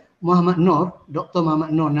factor, Muhammad Noor, Dr.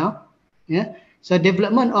 Muhammad Noor now. Yeah. So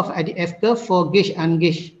development of IDF curve for gauge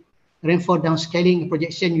engaged rainfall downscaling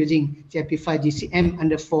projection using CIMP5 GCM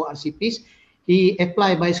under 4 RCPs. He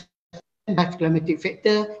applied by climatic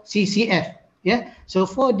factor CCF. Yeah. So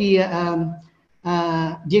for the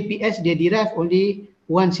JPS, they derive only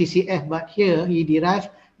 1 CCF, but here he derived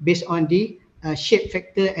based on the shape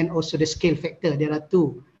factor and also the scale factor. There are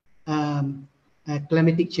 2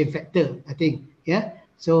 climatic change factor, I think. Yeah.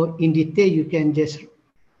 So in detail, you can just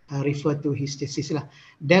refer to his thesis lah.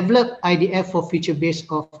 Develop IDF for future base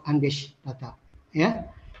of ungauged data. Yeah.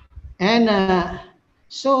 And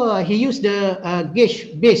he used the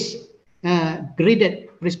gauge-based graded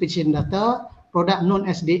precipitation data product known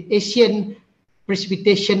as the Asian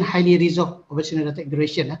Precipitation Highly Resolved Observational Data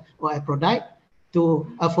Aggregation, or product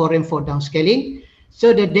for rainfall downscaling.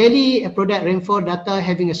 So the daily product rainfall data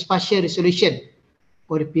having a spatial resolution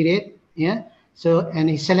for the period. Yeah. So and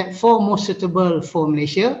he select 4 most suitable for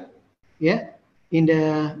Malaysia. Yeah.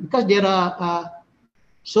 Because there are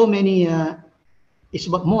so many. It's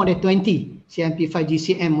about more than 20 CMP5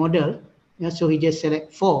 GCM model. Yeah, so he just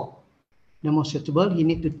select 4, the most suitable. He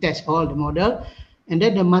need to test all the model, and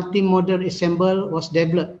then the multi-model ensemble was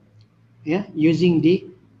developed. Yeah, using the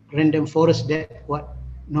random forest that what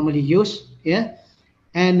normally used. Yeah,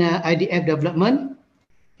 and IDF development,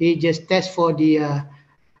 he just test for the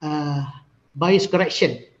bias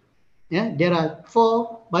correction. Yeah, there are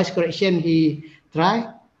 4 bias correction he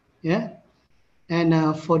try. Yeah. And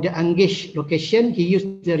for the ungauged location, he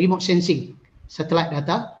used the remote sensing satellite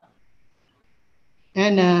data.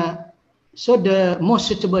 And so the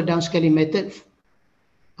most suitable downscaling method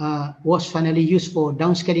was finally used for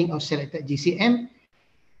downscaling of selected GCM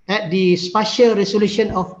at the spatial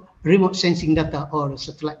resolution of remote sensing data or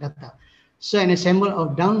satellite data. So an ensemble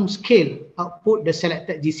of downscale output, the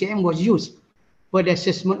selected GCM was used for the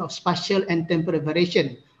assessment of spatial and temporal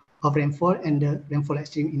variation of rainfall and the rainfall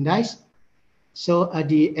extreme index. So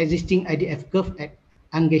the existing IDF curve at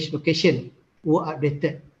ungauged location were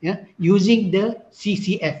updated, yeah, using the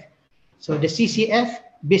CCF. So the CCF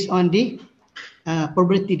based on the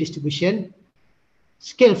probability distribution,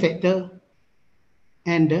 scale factor,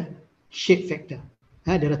 and the shape factor.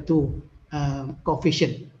 There are 2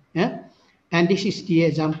 coefficients. Yeah? And this is the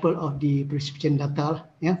example of the precipitation data,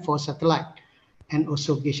 yeah, for satellite and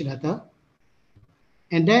also gauge data.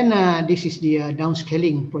 And then this is the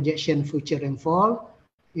downscaling projection future rainfall.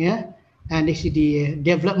 Yeah. And this is the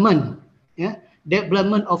development. Yeah.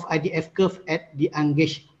 Development of IDF curve at the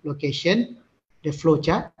ungauged location, the flow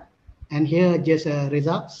chart. And here just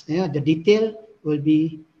results. Yeah. The detail will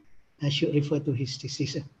be, I should refer to his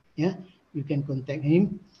thesis. Yeah. You can contact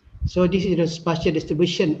him. So this is the spatial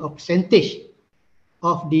distribution of percentage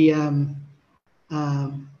of the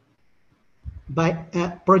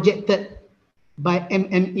projected by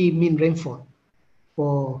MME mean rainfall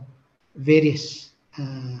for various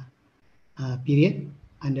period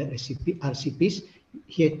under RCPs.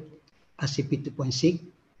 Here RCP 2.6,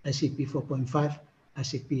 RCP 4.5,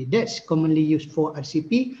 RCP. That's commonly used for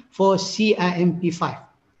RCP for CIMP5.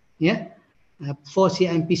 Yeah. For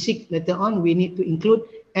CIMP6 later on we need to include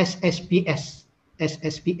SSPS.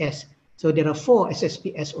 So there are 4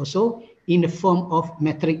 SSPS also in the form of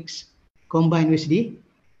matrix combined with the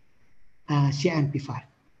CIMP5.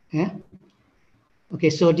 Yeah. Okay,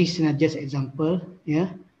 so this is just example. Yeah,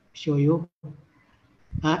 show you.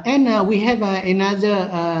 And we have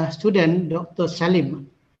another student, Dr. Salim,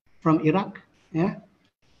 from Iraq. Yeah,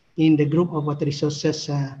 in the group of water resources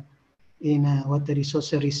in water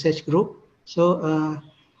resources research group. So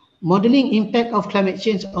modeling impact of climate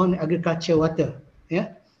change on agriculture water.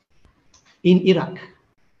 Yeah, in Iraq.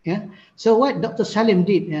 Yeah. So what Dr. Salim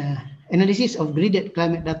did. Analysis of graded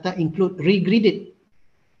climate data include regraded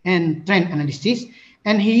and trend analysis,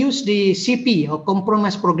 and he used the CP or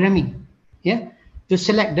compromise programming, yeah, to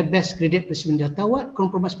select the best graded precipitation data. What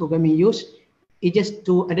compromise programming use is just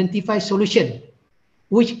to identify solution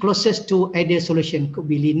which closest to ideal solution,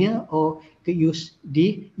 could be linear or could use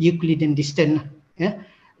the Euclidean distance. Yeah,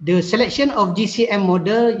 the selection of GCM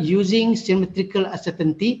model using symmetrical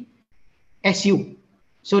uncertainty SU.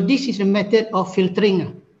 So this is a method of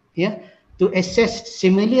filtering. Yeah, to assess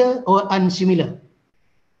similar or unsimilar.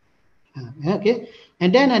 Okay,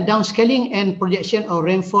 and then downscaling and projection of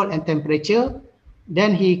rainfall and temperature.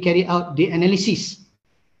 Then he carry out the analysis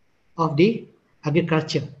of the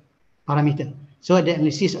agriculture parameter. So the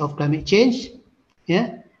analysis of climate change,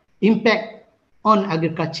 yeah, impact on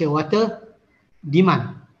agriculture water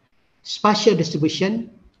demand, spatial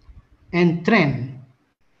distribution, and trend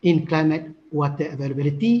in climate water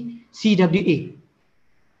availability (CWA).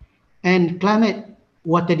 And climate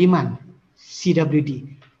water demand,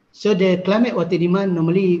 CWD. So the climate water demand,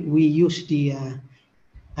 normally we use the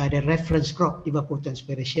reference crop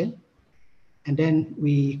evapotranspiration, and then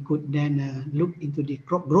we could then look into the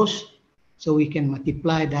crop growth, so we can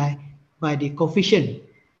multiply that by the coefficient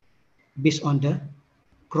based on the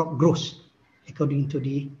crop growth according to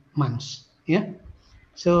the months. Yeah.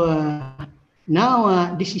 So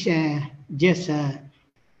now this is just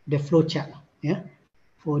the flow chart. Yeah,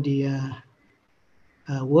 for the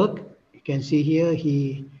work, you can see here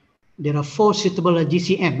there are 4 suitable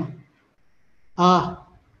GCM.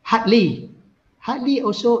 Hardly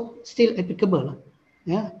also still applicable.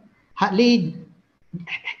 Yeah, hardly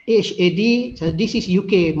HAD. So this is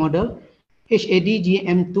UK model. HAD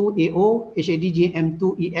GM2AO, HAD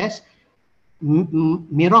GM2ES,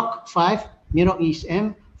 MIROC 5, MIROC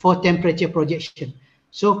ESM for temperature projection.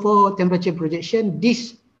 So for temperature projection,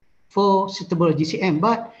 this for suitable GCM,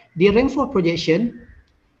 but the rainfall projection,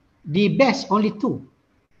 the best only 2.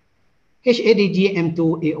 HAD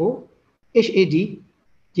GM2AO, HAD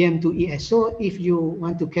GM2ES. So if you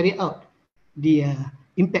want to carry out the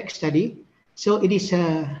impact study, so it is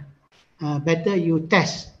better you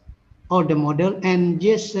test all the model and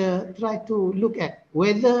just try to look at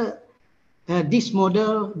whether this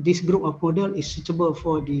model, this group of model is suitable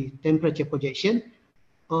for the temperature projection,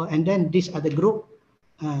 and then this other group,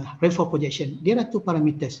 rainfall projection. There are 2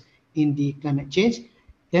 parameters in the climate change: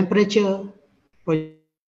 temperature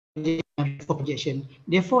projection and rainfall projection.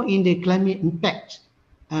 Therefore, in the climate impact,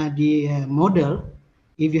 the model,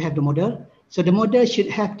 if you have the model, so the model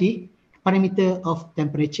should have the parameter of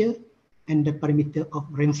temperature and the parameter of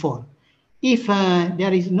rainfall. If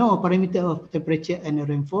there is no parameter of temperature and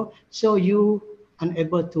rainfall, so you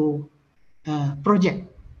unable to project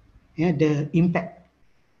the impact.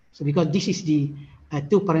 So because this is the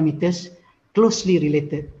 2 parameters closely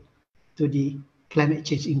related to the climate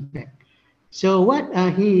change impact. So what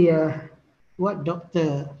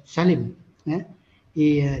Dr. Salim,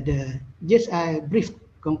 just a brief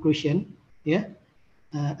conclusion.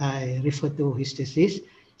 I refer to his thesis.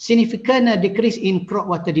 Significant decrease in crop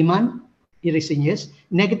water demand in recent years,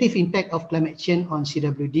 negative impact of climate change on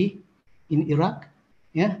CWD in Iraq,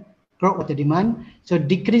 crop water demand. So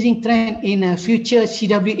decreasing trend in future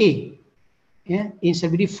CWA, in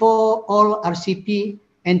CWD for all RCP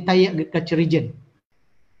entire agriculture region,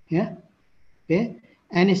 and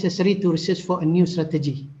necessary to research for a new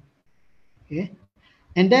strategy.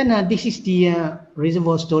 And then this is the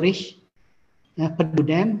reservoir storage, Pedu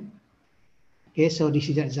Dam. So this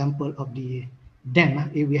is an example of the dam.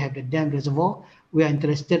 If we have the dam reservoir, we are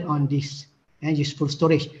interested on this useful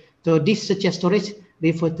storage. So this such a storage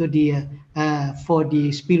refer to the for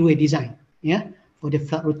the spillway design, for the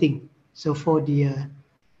flood routing. So for the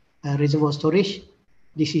reservoir storage,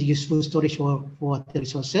 this is useful storage for water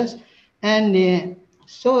resources. And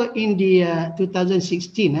so in the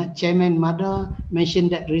 2016, Chairman Mada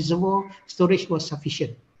mentioned that reservoir storage was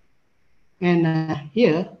sufficient. And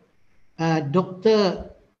here, Dr.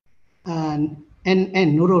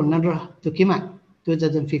 N.N. Nurul Nadra Tukimat,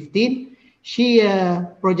 2015, she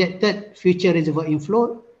projected future reservoir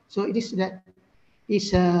inflow. So it is that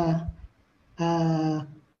is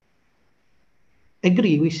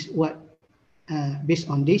agree with what based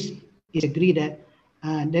on this is agree that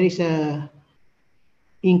there is a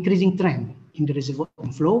increasing trend in the reservoir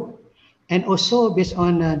inflow, and also based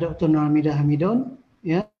on Dr. Narmida Hamidon,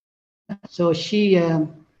 so she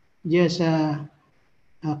just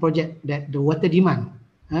project that the water demand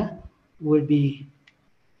will be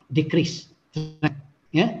decreased,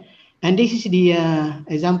 and this is the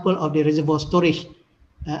example of the reservoir storage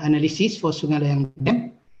analysis for Sungai Layang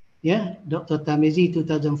Dam. Dr. Tamezi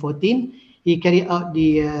 2014, he carried out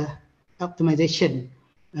the optimization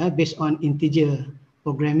based on integer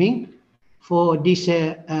programming for this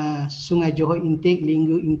Sungai Johor intake,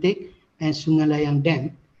 Linggu intake, and Sungai Layang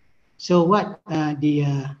Dam. So what the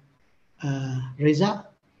result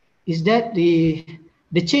is that the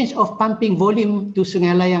change of pumping volume to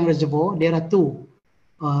Sungai Layang reservoir, there are 2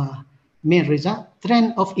 main result: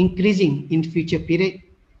 trend of increasing in future period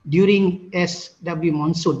during SW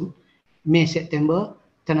monsoon, May, September,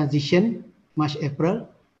 transition, March, April,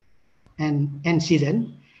 and end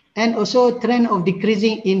season, and also trend of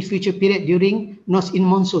decreasing in future period during north-in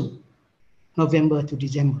monsoon, November to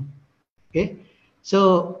December.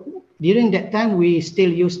 So during that time, we still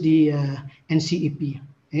use the NCEP,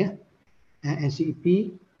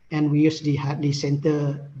 NCEP, and we use the Hartley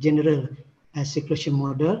Center General Circulation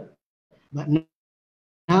Model, but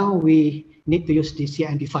now we need to use the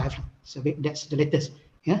CIMP5. So that's the latest.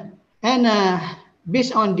 And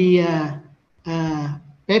based on the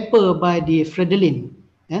paper by the Fredelin,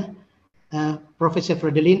 Professor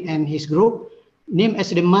Fredelin and his group, named as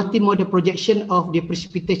the multimodal projection of the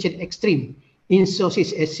precipitation extreme in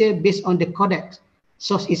Southeast Asia based on the Codex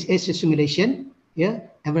Southeast Asia simulation,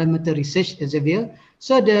 environmental research Xavier.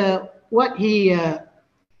 So what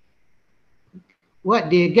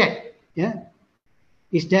they get,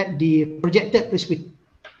 is that the projected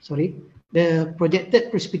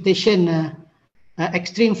precipitation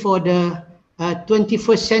extreme for the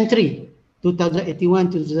 21st century,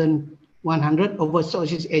 2081 to 2100 over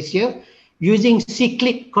Southeast Asia using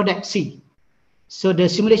cyclic Kodak C. So the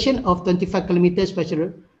simulation of 25 kilometer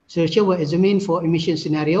spatial resolution were examined for emission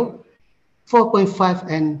scenario 4.5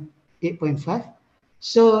 and 8.5.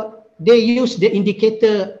 So they use the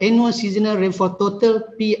indicator annual seasonal rainfall total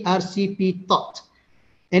PRCP tot.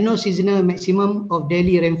 Annual seasonal maximum of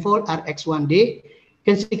daily rainfall RX1 day,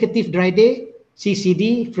 consecutive dry day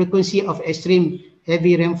CCD, frequency of extreme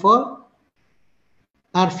heavy rainfall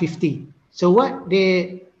R50. So what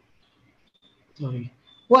they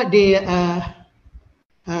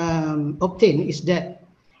obtain is that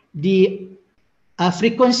the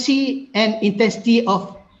frequency and intensity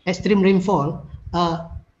of extreme rainfall are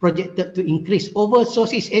projected to increase over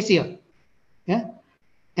Southeast Asia. Yeah?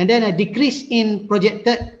 And then a decrease in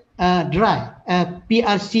projected dry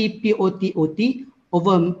PRC POT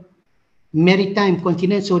over maritime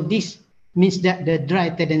continent. So this means that the dry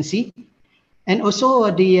tendency, and also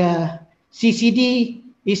the CCD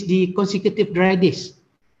is the consecutive dry days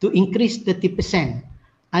to increase 30%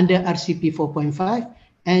 under RCP 4.5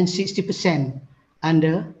 and 60%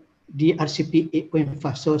 under the RCP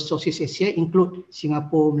 8.5. So Southeast Asia include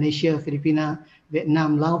Singapore, Malaysia, Philippines,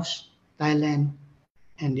 Vietnam, Laos, Thailand,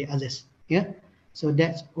 and the others. Yeah. So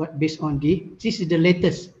that's what based on this is the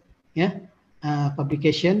latest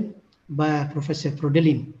publication by Professor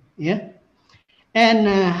Prodelin. Yeah. And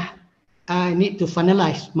I need to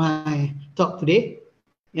finalize my talk today.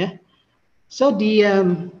 Yeah. So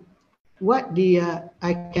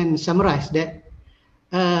I can summarize that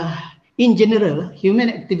in general, human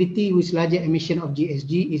activity with larger emission of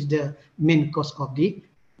GHG is the main cause of the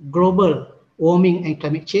global warming and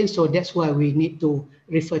climate change. So that's why we need to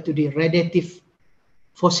refer to the radiative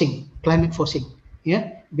forcing, climate forcing,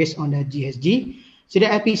 based on the GHG. So the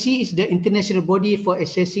IPC is the international body for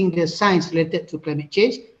assessing the science related to climate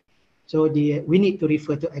change. So we need to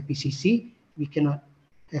refer to IPCC. We cannot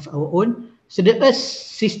have our own. So the Earth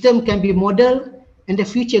system can be modeled and the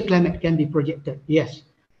future climate can be projected. Yes,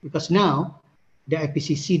 because now the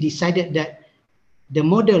IPCC decided that the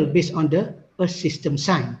model based on the Earth system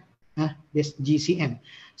sign, this GCM.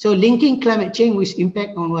 So linking climate change with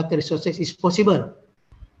impact on water resources is possible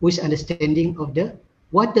with understanding of the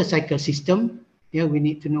water cycle system. Yeah, we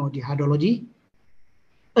need to know the hydrology,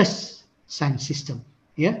 Earth science system.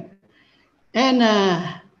 Yeah, and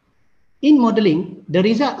in modeling, the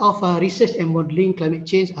result of research and modeling climate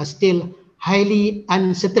change are still highly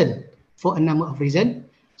uncertain for a number of reasons.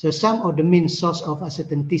 So some of the main source of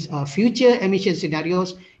uncertainties are future emission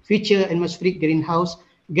scenarios, future atmospheric greenhouse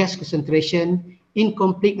gas concentration,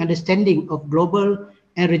 incomplete understanding of global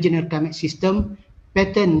and regional climate system,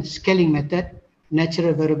 pattern scaling method,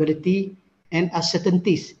 natural variability, and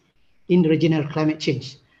uncertainties in regional climate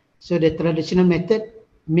change. So the traditional method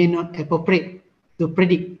may not appropriate to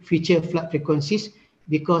predict future flood frequencies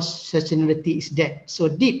because sustainability is dead. So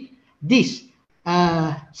this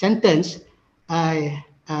sentence I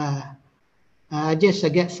just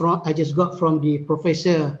got from the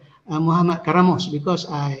Professor Muhammad Karamos, because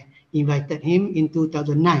I invited him in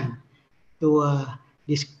 2009 to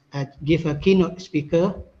give a keynote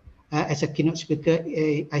speaker as a keynote speaker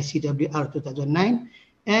ICWR 2009,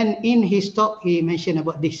 and in his talk he mentioned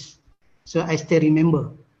about this. So I still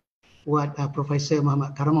remember what Professor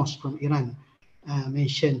Muhammad Karamos from Iran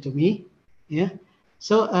mentioned to me. Yeah.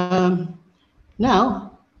 So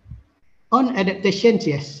now on adaptations,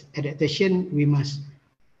 yes, adaptation we must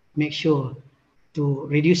make sure to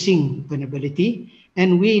reducing vulnerability,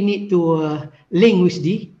 and we need to link with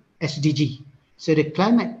the SDG. So the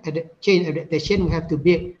climate change adaptation, we have to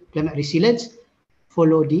build climate resilience,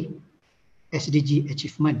 follow the SDG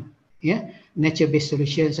achievement. Yeah, nature-based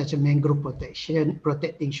solutions such as mangrove protection,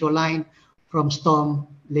 protecting shoreline from storm,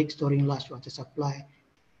 lake storing large water supply.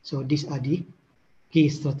 So these are the key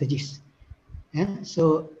strategies. Yeah,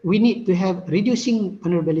 so we need to have reducing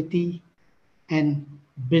vulnerability and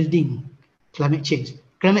building climate change,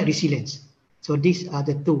 climate resilience. So these are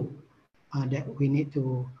the two that we need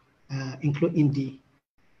to include in the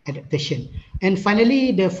adaptation. And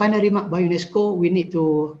finally, the final remark by UNESCO, we need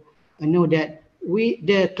to know that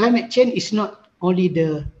the climate change is not only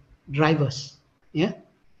the drivers. Yeah.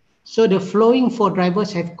 So the flowing for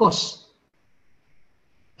drivers have caused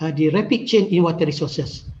the rapid change in water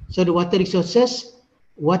resources. So the water resources,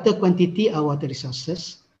 water quantity are water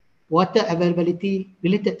resources, water availability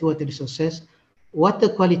related to water resources, water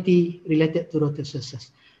quality related to water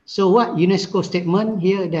resources. So what UNESCO statement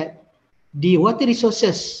here that the water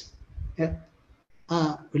resources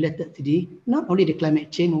are related to not only the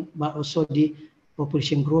climate change but also the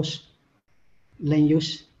population growth, land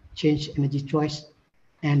use, change energy choice,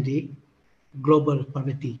 and the global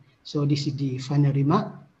poverty. So this is the final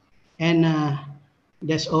remark, and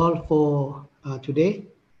that's all for today.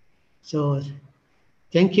 So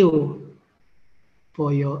thank you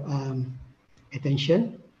for your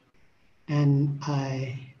attention, and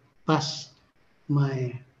I pass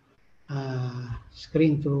my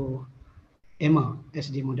screen to Emma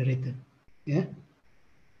as the moderator. Yeah.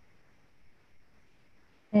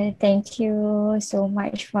 Thank you so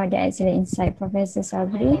much for the excellent insight, Professor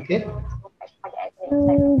Sobri. Okay.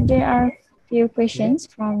 So there are few Okay. questions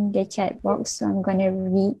from the chat box, so I'm gonna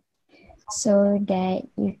read so that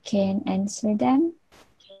you can answer them.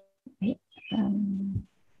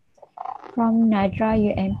 From Nadra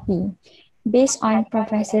UMP. Based on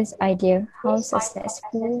Professor's idea, how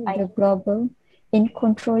successful the global in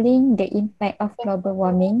controlling the impact of global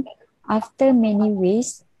warming after many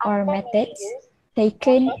ways or methods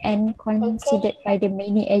taken and considered by the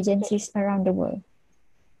many agencies around the world.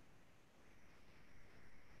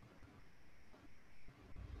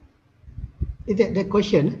 Is that the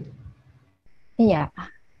question? Yeah.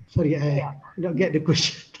 Sorry, I don't get the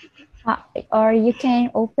question. Or you can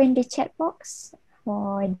open the chat box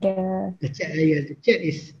for the The chat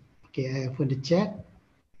is okay. For the chat.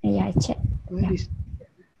 chat. Where is?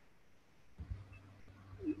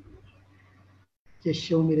 Just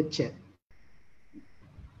show me the chat.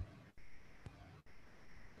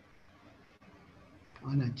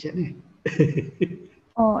 Mana chat ni?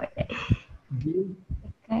 Oh, View.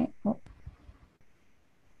 okay. Oh.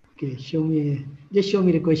 Okay, just show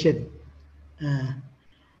me the question.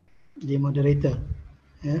 The moderator.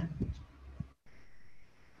 Yeah.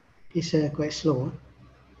 It's quite slow.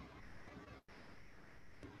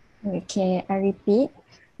 Okay, I repeat.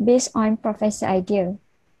 Based on Professor idea,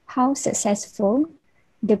 how successful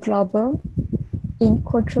the global in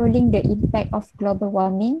controlling the impact of global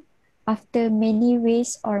warming after many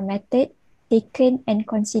ways or methods taken and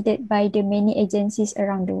considered by the many agencies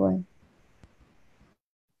around the world.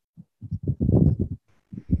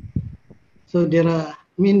 So there are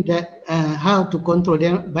that how to control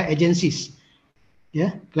them by agencies.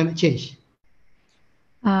 Yeah, climate change.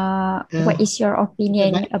 What is your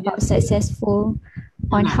opinion about successful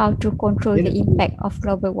on how to control the impact of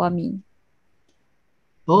global warming?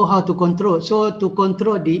 Oh, how to control? So to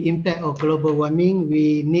control the impact of global warming,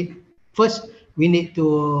 we need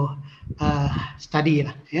to study.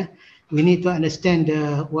 Yeah, we need to understand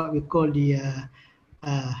what we call the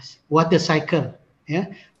water cycle.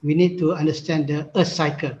 Yeah, we need to understand the earth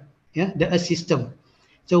cycle. Yeah, the earth system.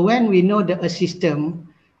 So when we know the earth system,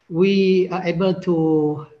 we are able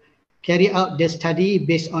to carry out the study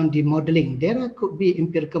based on the modeling. There could be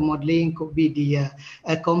empirical modeling, could be the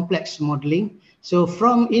complex modeling. So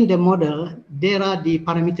from in the model, there are the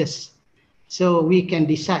parameters. So we can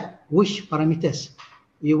decide which parameters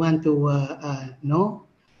we want to know,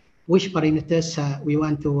 which parameters we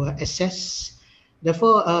want to assess.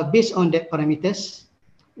 Therefore, based on that parameters,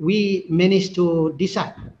 we manage to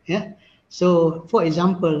decide. Yeah. So, for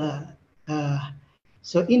example,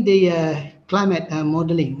 so in the climate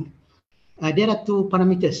modeling, there are two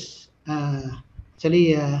parameters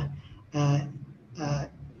actually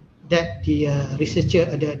that the researcher,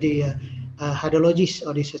 the hydrologists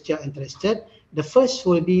or researcher are interested. The first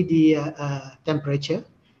will be the temperature,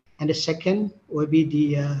 and the second will be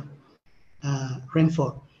the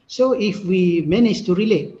rainfall. So if we manage to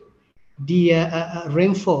relate the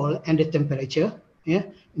rainfall and the temperature, yeah,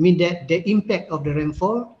 I mean that the impact of the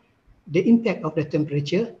rainfall, the impact of the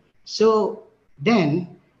temperature, so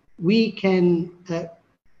then we can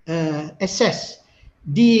assess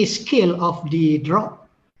the scale of the drought,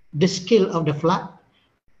 the scale of the flood,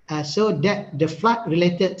 so that the flood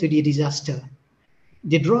related to the disaster,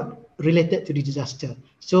 the drought related to the disaster.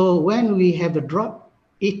 So when we have a drought,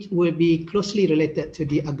 it will be closely related to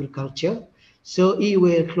the agriculture. So it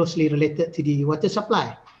will closely related to the water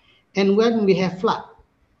supply. And when we have flood,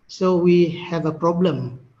 so we have a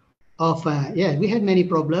problem of, we have many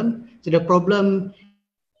problems. So the problem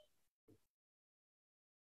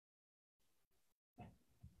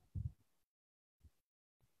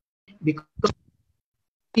because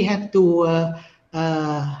we have to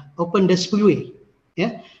open the spillway.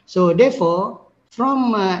 Yeah. So therefore,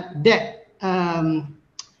 from that,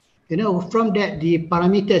 from that the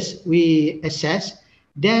parameters we assess,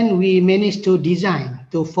 then we manage to design,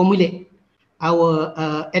 to formulate our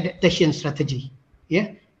adaptation strategy.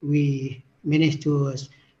 Yeah, we manage to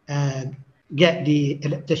get the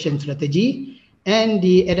adaptation strategy, and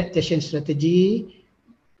the adaptation strategy,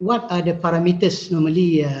 what are the parameters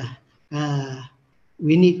normally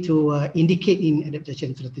we need to indicate in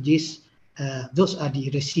adaptation strategies. those are the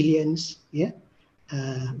resilience,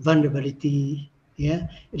 vulnerability,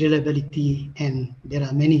 reliability, and there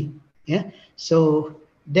are many. So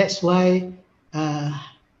that's why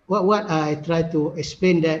what I try to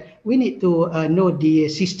explain, that we need to know the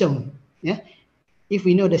system. If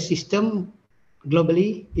we know the system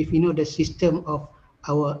globally, if we know the system of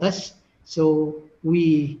our us, so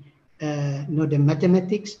we know the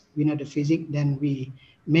mathematics, we know the physics, then we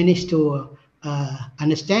manage to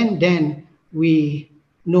understand, then we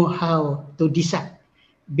know how to decide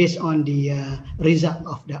based on the result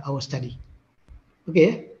of our study.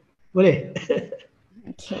 Okay, boleh?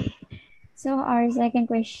 Okay. So our second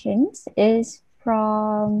question is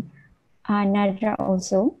from Nadra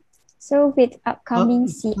also. So Okay. with upcoming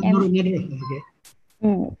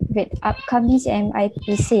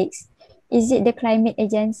CMIP6, is it the climate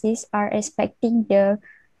agencies are expecting the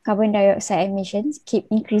carbon dioxide emissions keep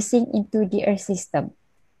increasing into the Earth system?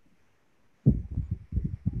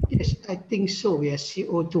 Yes, I think so. Yes,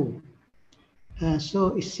 CO2.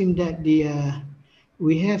 So it seems that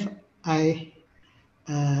we have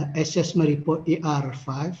assessment report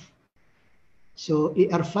ER5. So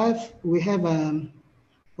ER5, we have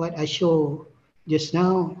what I show just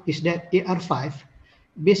now is that ER5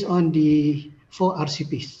 based on the 4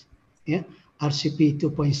 RCPs, RCP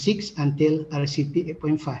 2.6 until RCP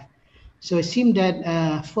 8.5. So it seems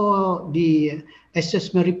that for the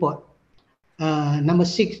assessment report, number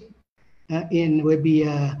 6 will be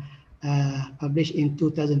published in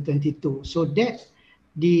 2022. So that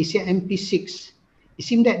the CMP6, it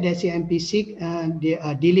seems that the CMP6 they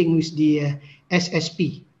are dealing with the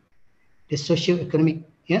SSP, the socio-economic.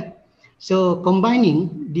 So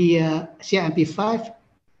combining the CMP5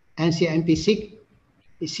 and CMP6,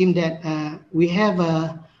 it seems that we have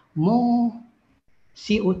more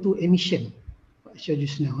CO2 emission. I showed you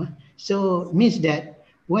just now. So means that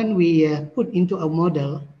when we put into a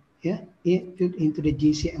model, put into the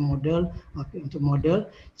GCM model or into model.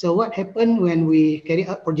 So what happened when we carry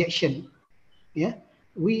out projection?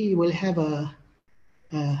 We will have a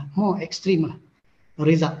more extreme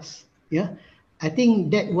results. I think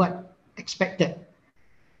that what expected.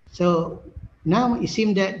 So now it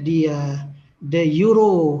seems that the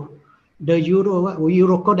Euro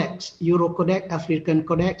Codex, African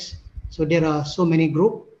Codex. So there are so many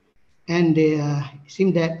groups, and it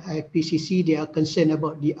seems that IPCC, they are concerned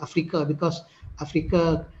about the Africa, because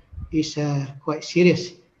Africa is quite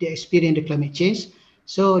serious. They experience the climate change,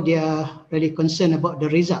 so they are really concerned about the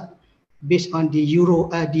result based on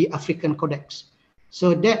the African Codex.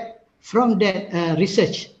 So that from that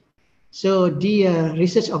research, so the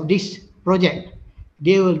research of this project,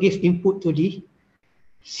 they will give input to the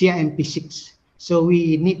CIMP6. So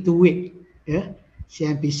we need to wait.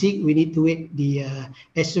 CIMP6, we need to wait the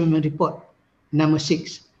assessment report number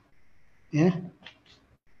 6.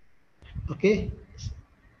 Okay.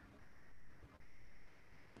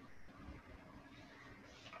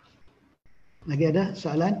 Lagi ada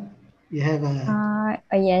soalan? You have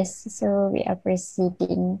yes, so we are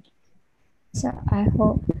proceeding. So I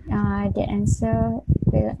hope the answer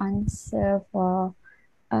will answer for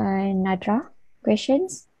Nadra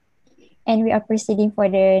questions. And we are proceeding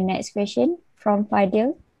for the next question from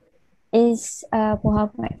Fadil. Is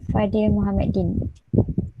Fadil Muhammadin.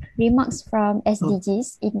 Remarks from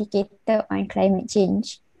SDGs indicator on climate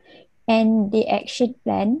change and the action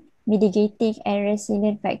plan mitigating and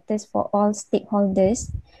resilient factors for all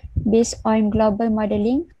stakeholders based on global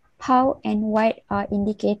modeling. How and what are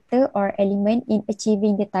indicator or element in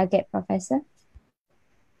achieving the target, Professor?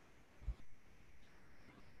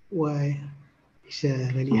 Why, it's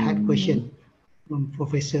a really hard question from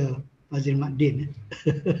Professor Fazil Maddin.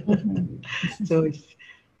 So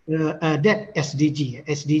that SDG,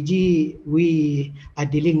 we are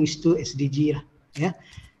dealing with 2 SDG.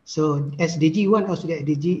 So SDG 1 also, the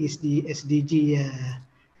SDG is the SDG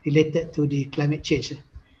related to the climate change.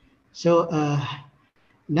 So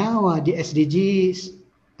now the SDGs,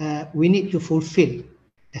 we need to fulfill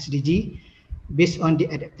SDG based on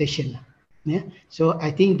the adaptation. So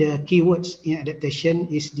I think the keywords in adaptation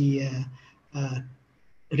is the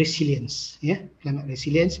resilience, climate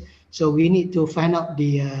resilience. So we need to find out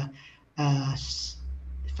the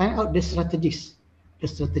strategies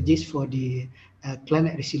for the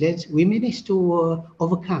climate resilience. We manage to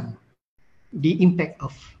overcome the impact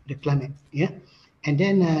of the climate, and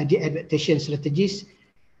then the adaptation strategies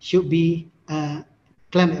should be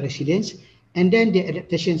climate resilience, and then the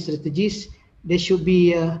adaptation strategies, they should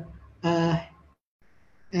be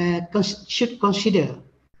should consider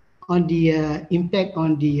on the impact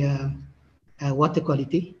on the water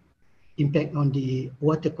quality, impact on the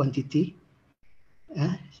water quantity,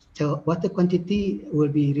 So water quantity will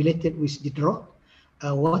be related with the drought.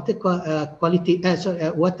 Water quality,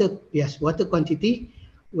 water quantity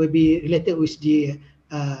will be related with the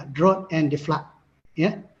drought and the flood.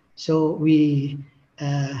 Yeah. So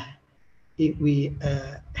if we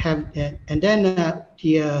have, and then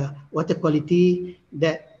the water quality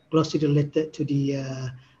that closely related to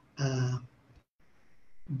uh,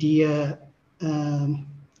 the uh, um,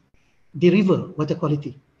 the river water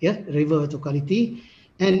quality. Yeah, river water quality.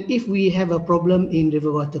 And if we have a problem in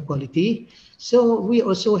river water quality, so we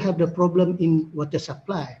also have the problem in water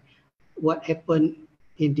supply. What happened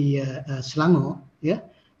in the Selangor? Yeah,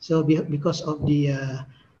 so because of the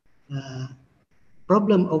uh,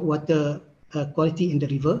 problem of water quality in the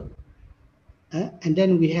river, and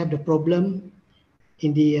then we have the problem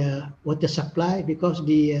in the water supply because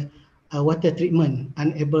the water treatment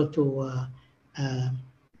unable to uh,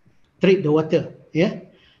 treat the water. Yeah.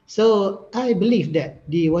 So I believe that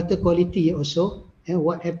the water quality also,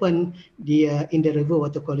 what happened in the river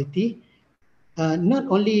water quality, not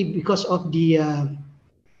only because of the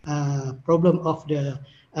problem of the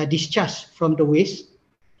discharge from the waste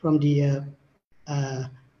from the uh,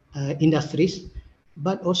 industries,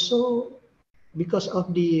 but also because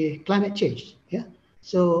of the climate change. Yeah.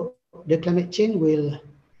 So the climate change will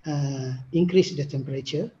increase the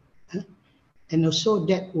temperature, and also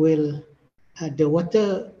that will the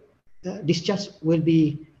water discharge will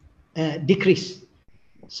be decreased.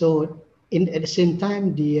 So at the same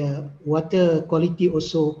time, the water quality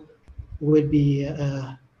also will be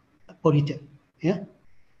polluted. Yeah.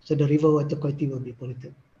 So the river water quality will be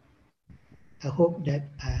polluted. I hope that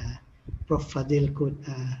Prof. Fadil could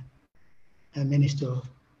manage to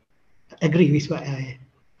agree with what I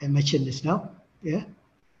mentioned just now. Yeah.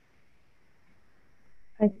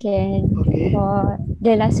 Okay. Okay. For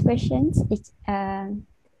the last questions,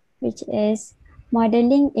 which is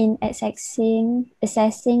modeling in assessing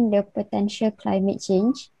the potential climate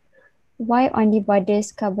change. Why only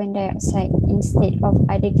borders carbon dioxide instead of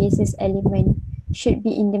other gaseous element should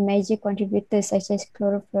be in the major contributors such as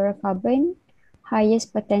chlorofluorocarbon,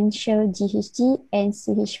 highest potential GHG, and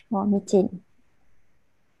CH4 methane?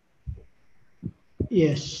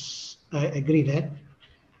 Yes, I agree that.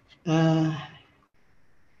 Uh,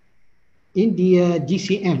 in the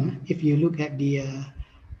GCM, if you look at the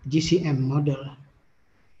GCM model,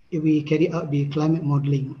 if we carry out the climate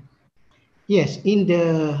modeling, yes, in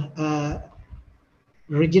the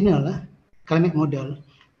regional climate model,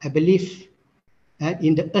 I believe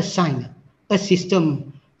in the Earth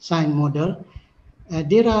system sign model,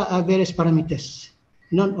 there are various parameters,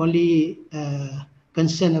 not only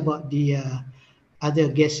concern about the other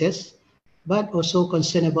gases, but also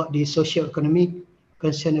concern about the socio-economic,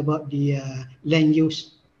 concern about the land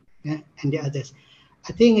use, and the others.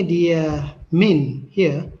 I think the main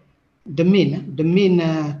here, the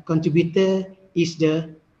main contributor is the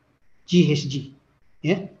GHG,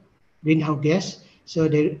 yeah, greenhouse gas. So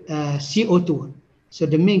the CO2. So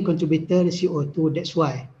the main contributor is CO2. That's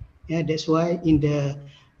why, yeah, that's why in the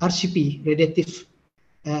RCP, relative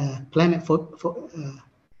climate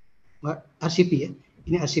what RCP.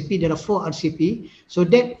 In RCP there are 4 RCP. So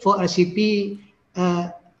that 4 RCP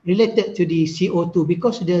related to the CO2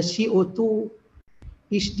 because the CO2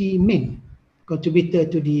 is the main contributor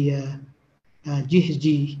to the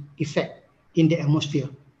GHG effect in the atmosphere.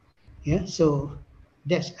 Yeah, so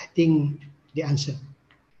that's I think the answer.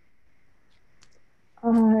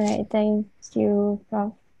 All right, thank you,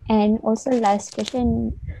 Prof. And also last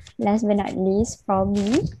question, last but not least, from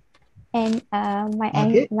me. And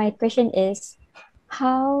Okay. my question is,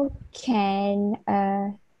 how can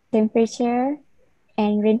temperature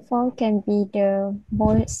and rainfall can be the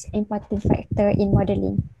most important factor in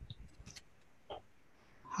modeling?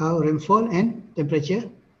 How rainfall and temperature?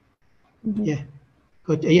 Mhm. Yeah.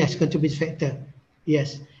 Yes, contribute factor.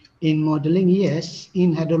 Yes. In modeling, yes.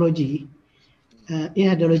 In hydrology,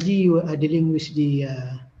 you are dealing with the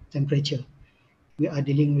temperature. We are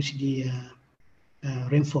dealing with the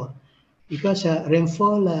rainfall. Because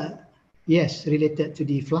rainfall, yes, related to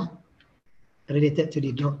the flood, related to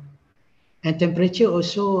the drought. And temperature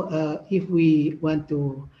also, if we want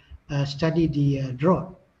to study the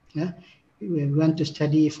drought, we want to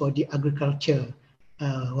study for the agriculture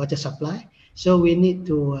water supply. So we need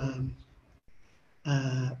to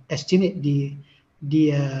estimate the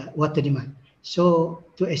water demand. So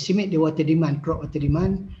to estimate the water demand, crop water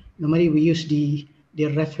demand, normally we use the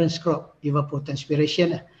reference crop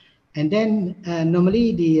evapotranspiration. And then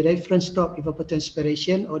normally the reference crop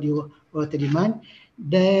evapotranspiration or the water demand,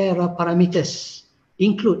 there are parameters,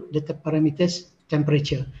 include the parameters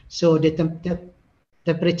temperature. So the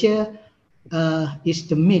temperature is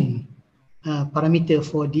the main parameter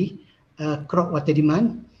for the crop water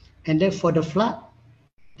demand, and then for the flood,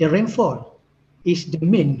 the rainfall is the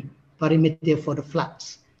main parameter for the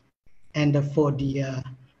floods, and for the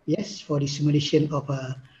for the simulation of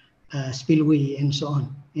spillway and so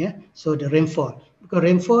on. Yeah, so the rainfall, because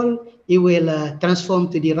rainfall it will transform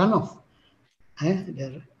to the runoff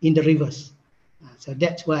in the rivers. So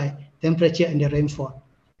that's why temperature and the rainfall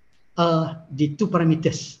are the two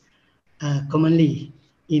parameters commonly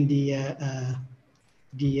in the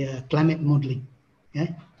climate modeling. Yeah.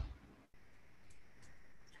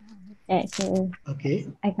 So Okay.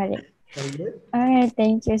 I got it. Very good. All right,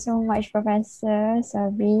 thank you so much, Professor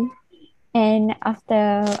Sobri. And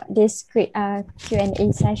after this quick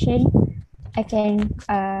Q&A session, I can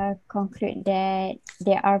conclude that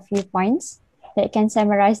there are a few points that can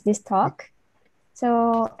summarize this talk.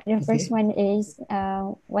 So the first Okay. one is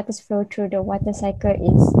water's flow through the water cycle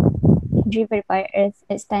is driven by Earth's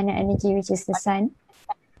external energy, which is the sun.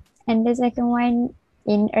 And the second one,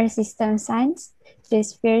 in Earth system science, the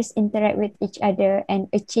spheres interact with each other, and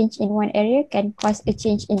a change in one area can cause a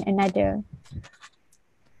change in another.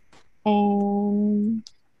 And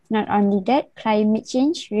not only that, climate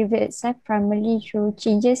change reveals itself primarily through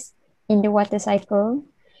changes in the water cycle.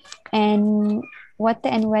 And water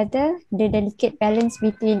and weather, the delicate balance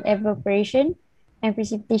between evaporation and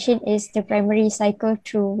precipitation is the primary cycle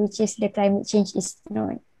through which is the climate change is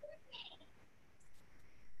known.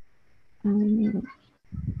 Um,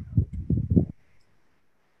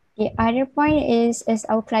 the other point is as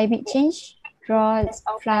our climate change, droughts,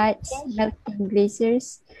 floods, melting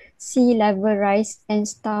glaciers, sea level rise, and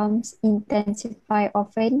storms intensify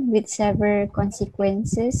often with several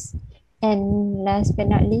consequences. And last but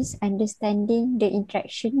not least, understanding the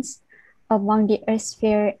interactions among the Earth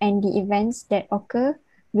sphere and the events that occur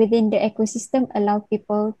within the ecosystem allow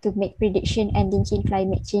people to make prediction and linking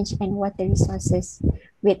climate change and water resources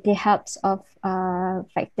with the helps of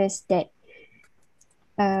factors that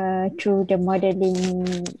through the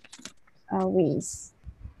modeling ways.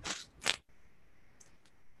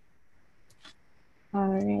 All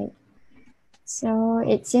right. So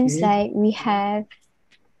it seems Okay. like we have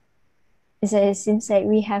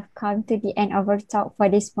come to the end of our talk for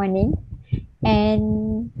this morning.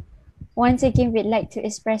 And once again, we'd like to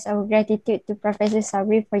express our gratitude to Professor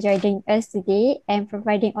Sabri for joining us today and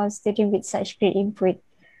providing our students with such great input.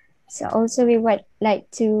 So also we would like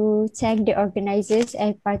to thank the organizers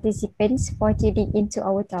and participants for tuning into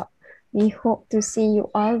our talk. We hope to see you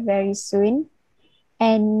all very soon.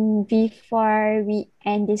 And before we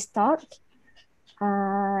end this talk,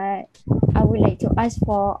 I would like to ask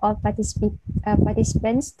for all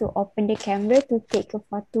participants to open the camera to take a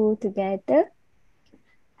photo together.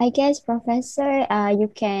 I guess, Professor, you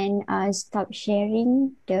can stop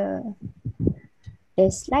sharing the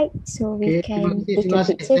slide so we Okay. Terima can kasih. take a Terima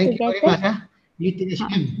kasih. picture Thank you very together. much.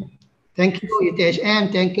 UTHM. Okay. Thank you UTHM.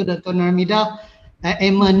 Thank you Dr. Narmida.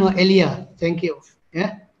 Emanuelia. Thank you.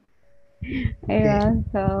 Yeah. Okay. Yeah,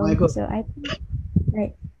 so, Assalamualaikum. so I think,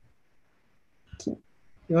 right. Okay.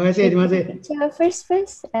 Terima kasih. We Terima take a kasih. picture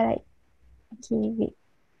first. Right. Okay, wait.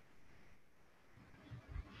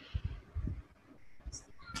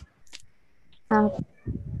 Um,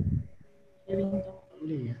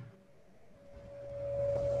 Boleh ya?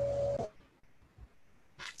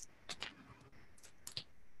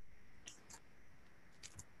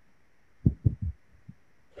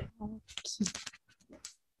 okay.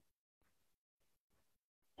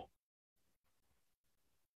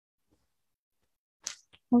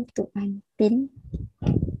 How to unpin?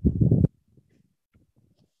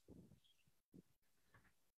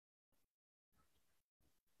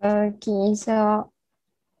 Okay, so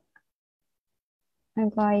I'm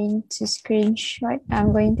going to screenshot.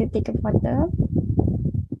 I'm going to take a photo.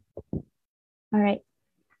 All right.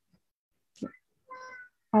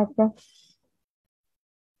 Prof.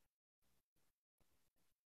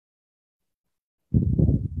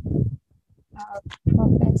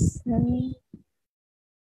 Professor.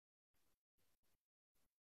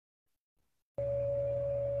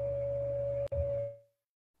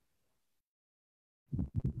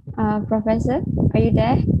 Professor, are you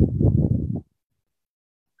there?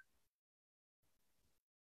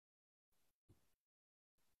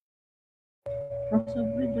 Prof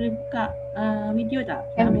Sobri boleh buka video tak?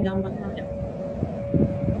 Nak ambil Camera. gambar sekejap.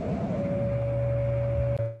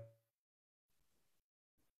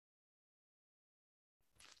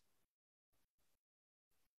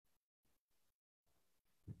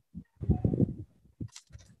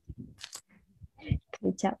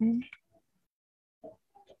 Kejap.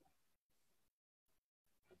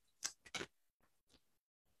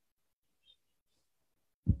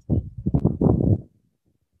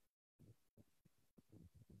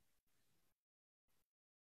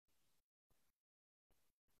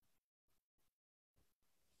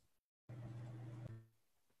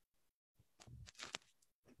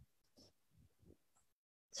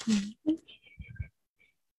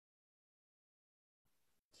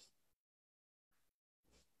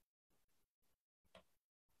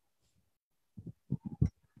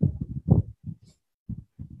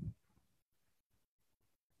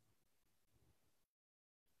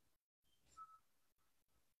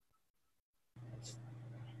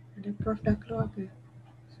 Ada Prof dah keluar ke?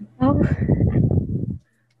 Oh,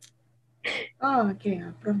 Oh, okey.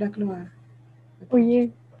 Prof dah keluar. oh ya.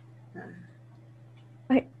 Ha,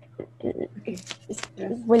 Yeah. okey. Yes.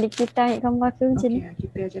 Boleh kita ambil gambar ke macam ni? Okey,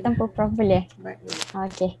 kita aja lah. Tanpa Prof boleh? Baik, boleh.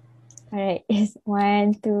 Okay. Alright.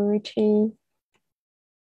 1, 2, 3.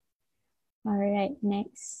 Alright,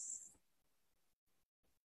 next.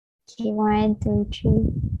 Okay, 1, 2, 3.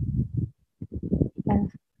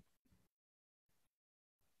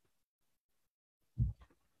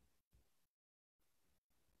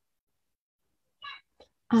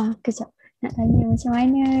 Kejap. Nak tanya macam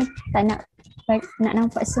mana tak nak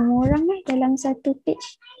nampak semua orang dalam satu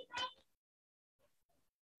page.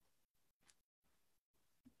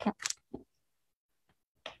 Okay.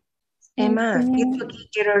 Emma, itu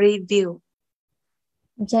kira review.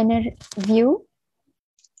 General view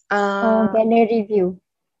or Uh, gallery view.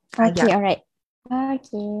 Okay, yeah. alright.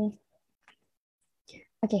 Okay.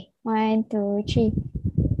 Okay, 1, 2, 3.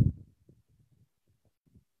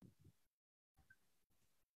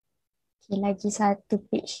 Okay, lagi satu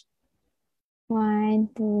page.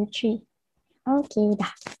 1, 2, 3. Okay,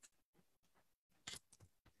 dah.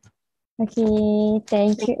 Okay,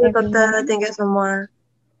 thank you Thank you, Doktor. everyone. Thank you semua.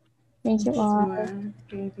 Thank you all. Semua.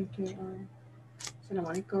 Okey, thank you all.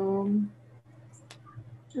 Assalamualaikum.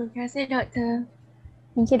 Terima kasih, Doktor.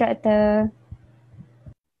 Thank you, Doktor.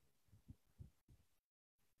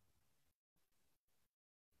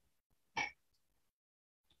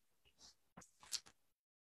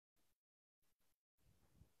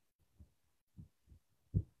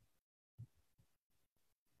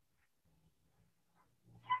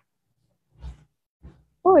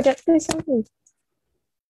 Oh, Dr. Sobri.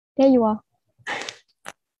 There you are.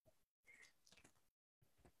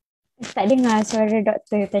 Tak dengar suara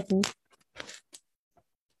doktor tadi.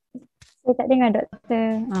 Saya tak dengar doktor.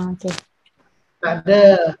 Okay.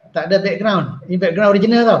 Tak ada background. Ini background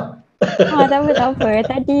original tau. Tak apa.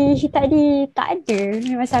 Tadi tak ada.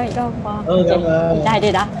 Masa ambil gambar. Oh, Okay. gambar. Dah ada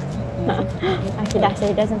dah. Okay, dah.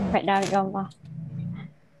 Saya dah sempat dah ambil gambar.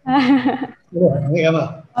 Ambil gambar.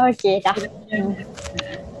 Okay, dah.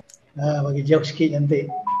 Bagi jauh sikit cantik.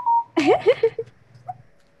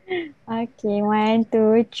 Okay, 1,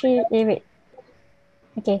 2, 3. Wait.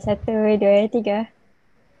 Okay, 1, 2, 3.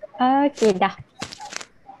 Okay, dah.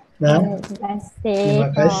 Dah. Terima kasih. Terima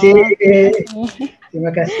kasih.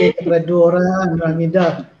 Terima kasih kepada dua orang, Nur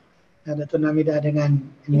Hamidah. Dato' Hamidah dengan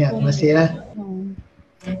Emiat. Terima kasih lah.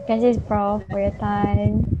 Terima kasih Prof for your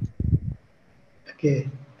time. Okey.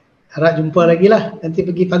 Harap jumpa lagi lah. Nanti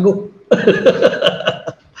pergi Paguh.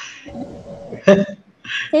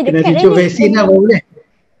 Saya Kena dekat dah cucuk ni. vaksin lah baru boleh.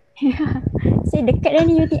 Saya dekat dah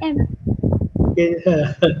ni UTM. Okey.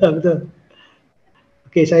 Betul.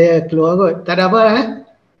 Okey, saya keluar kot. Tak ada apa lah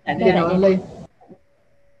Tak Mungkin ada. orang lain.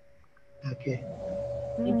 Okey.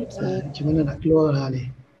 Okay. Macam mana nak keluar lah ni?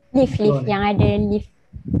 Lift Keluar ni. yang ada lift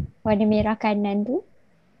warna merah kanan tu.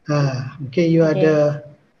 Mungkin you Okay. ada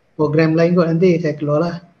program lain kot nanti. Saya keluar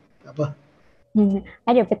lah. Tak apa.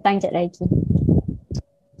 Ada petang sekejap lagi.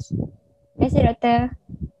 Terima kasih doktor.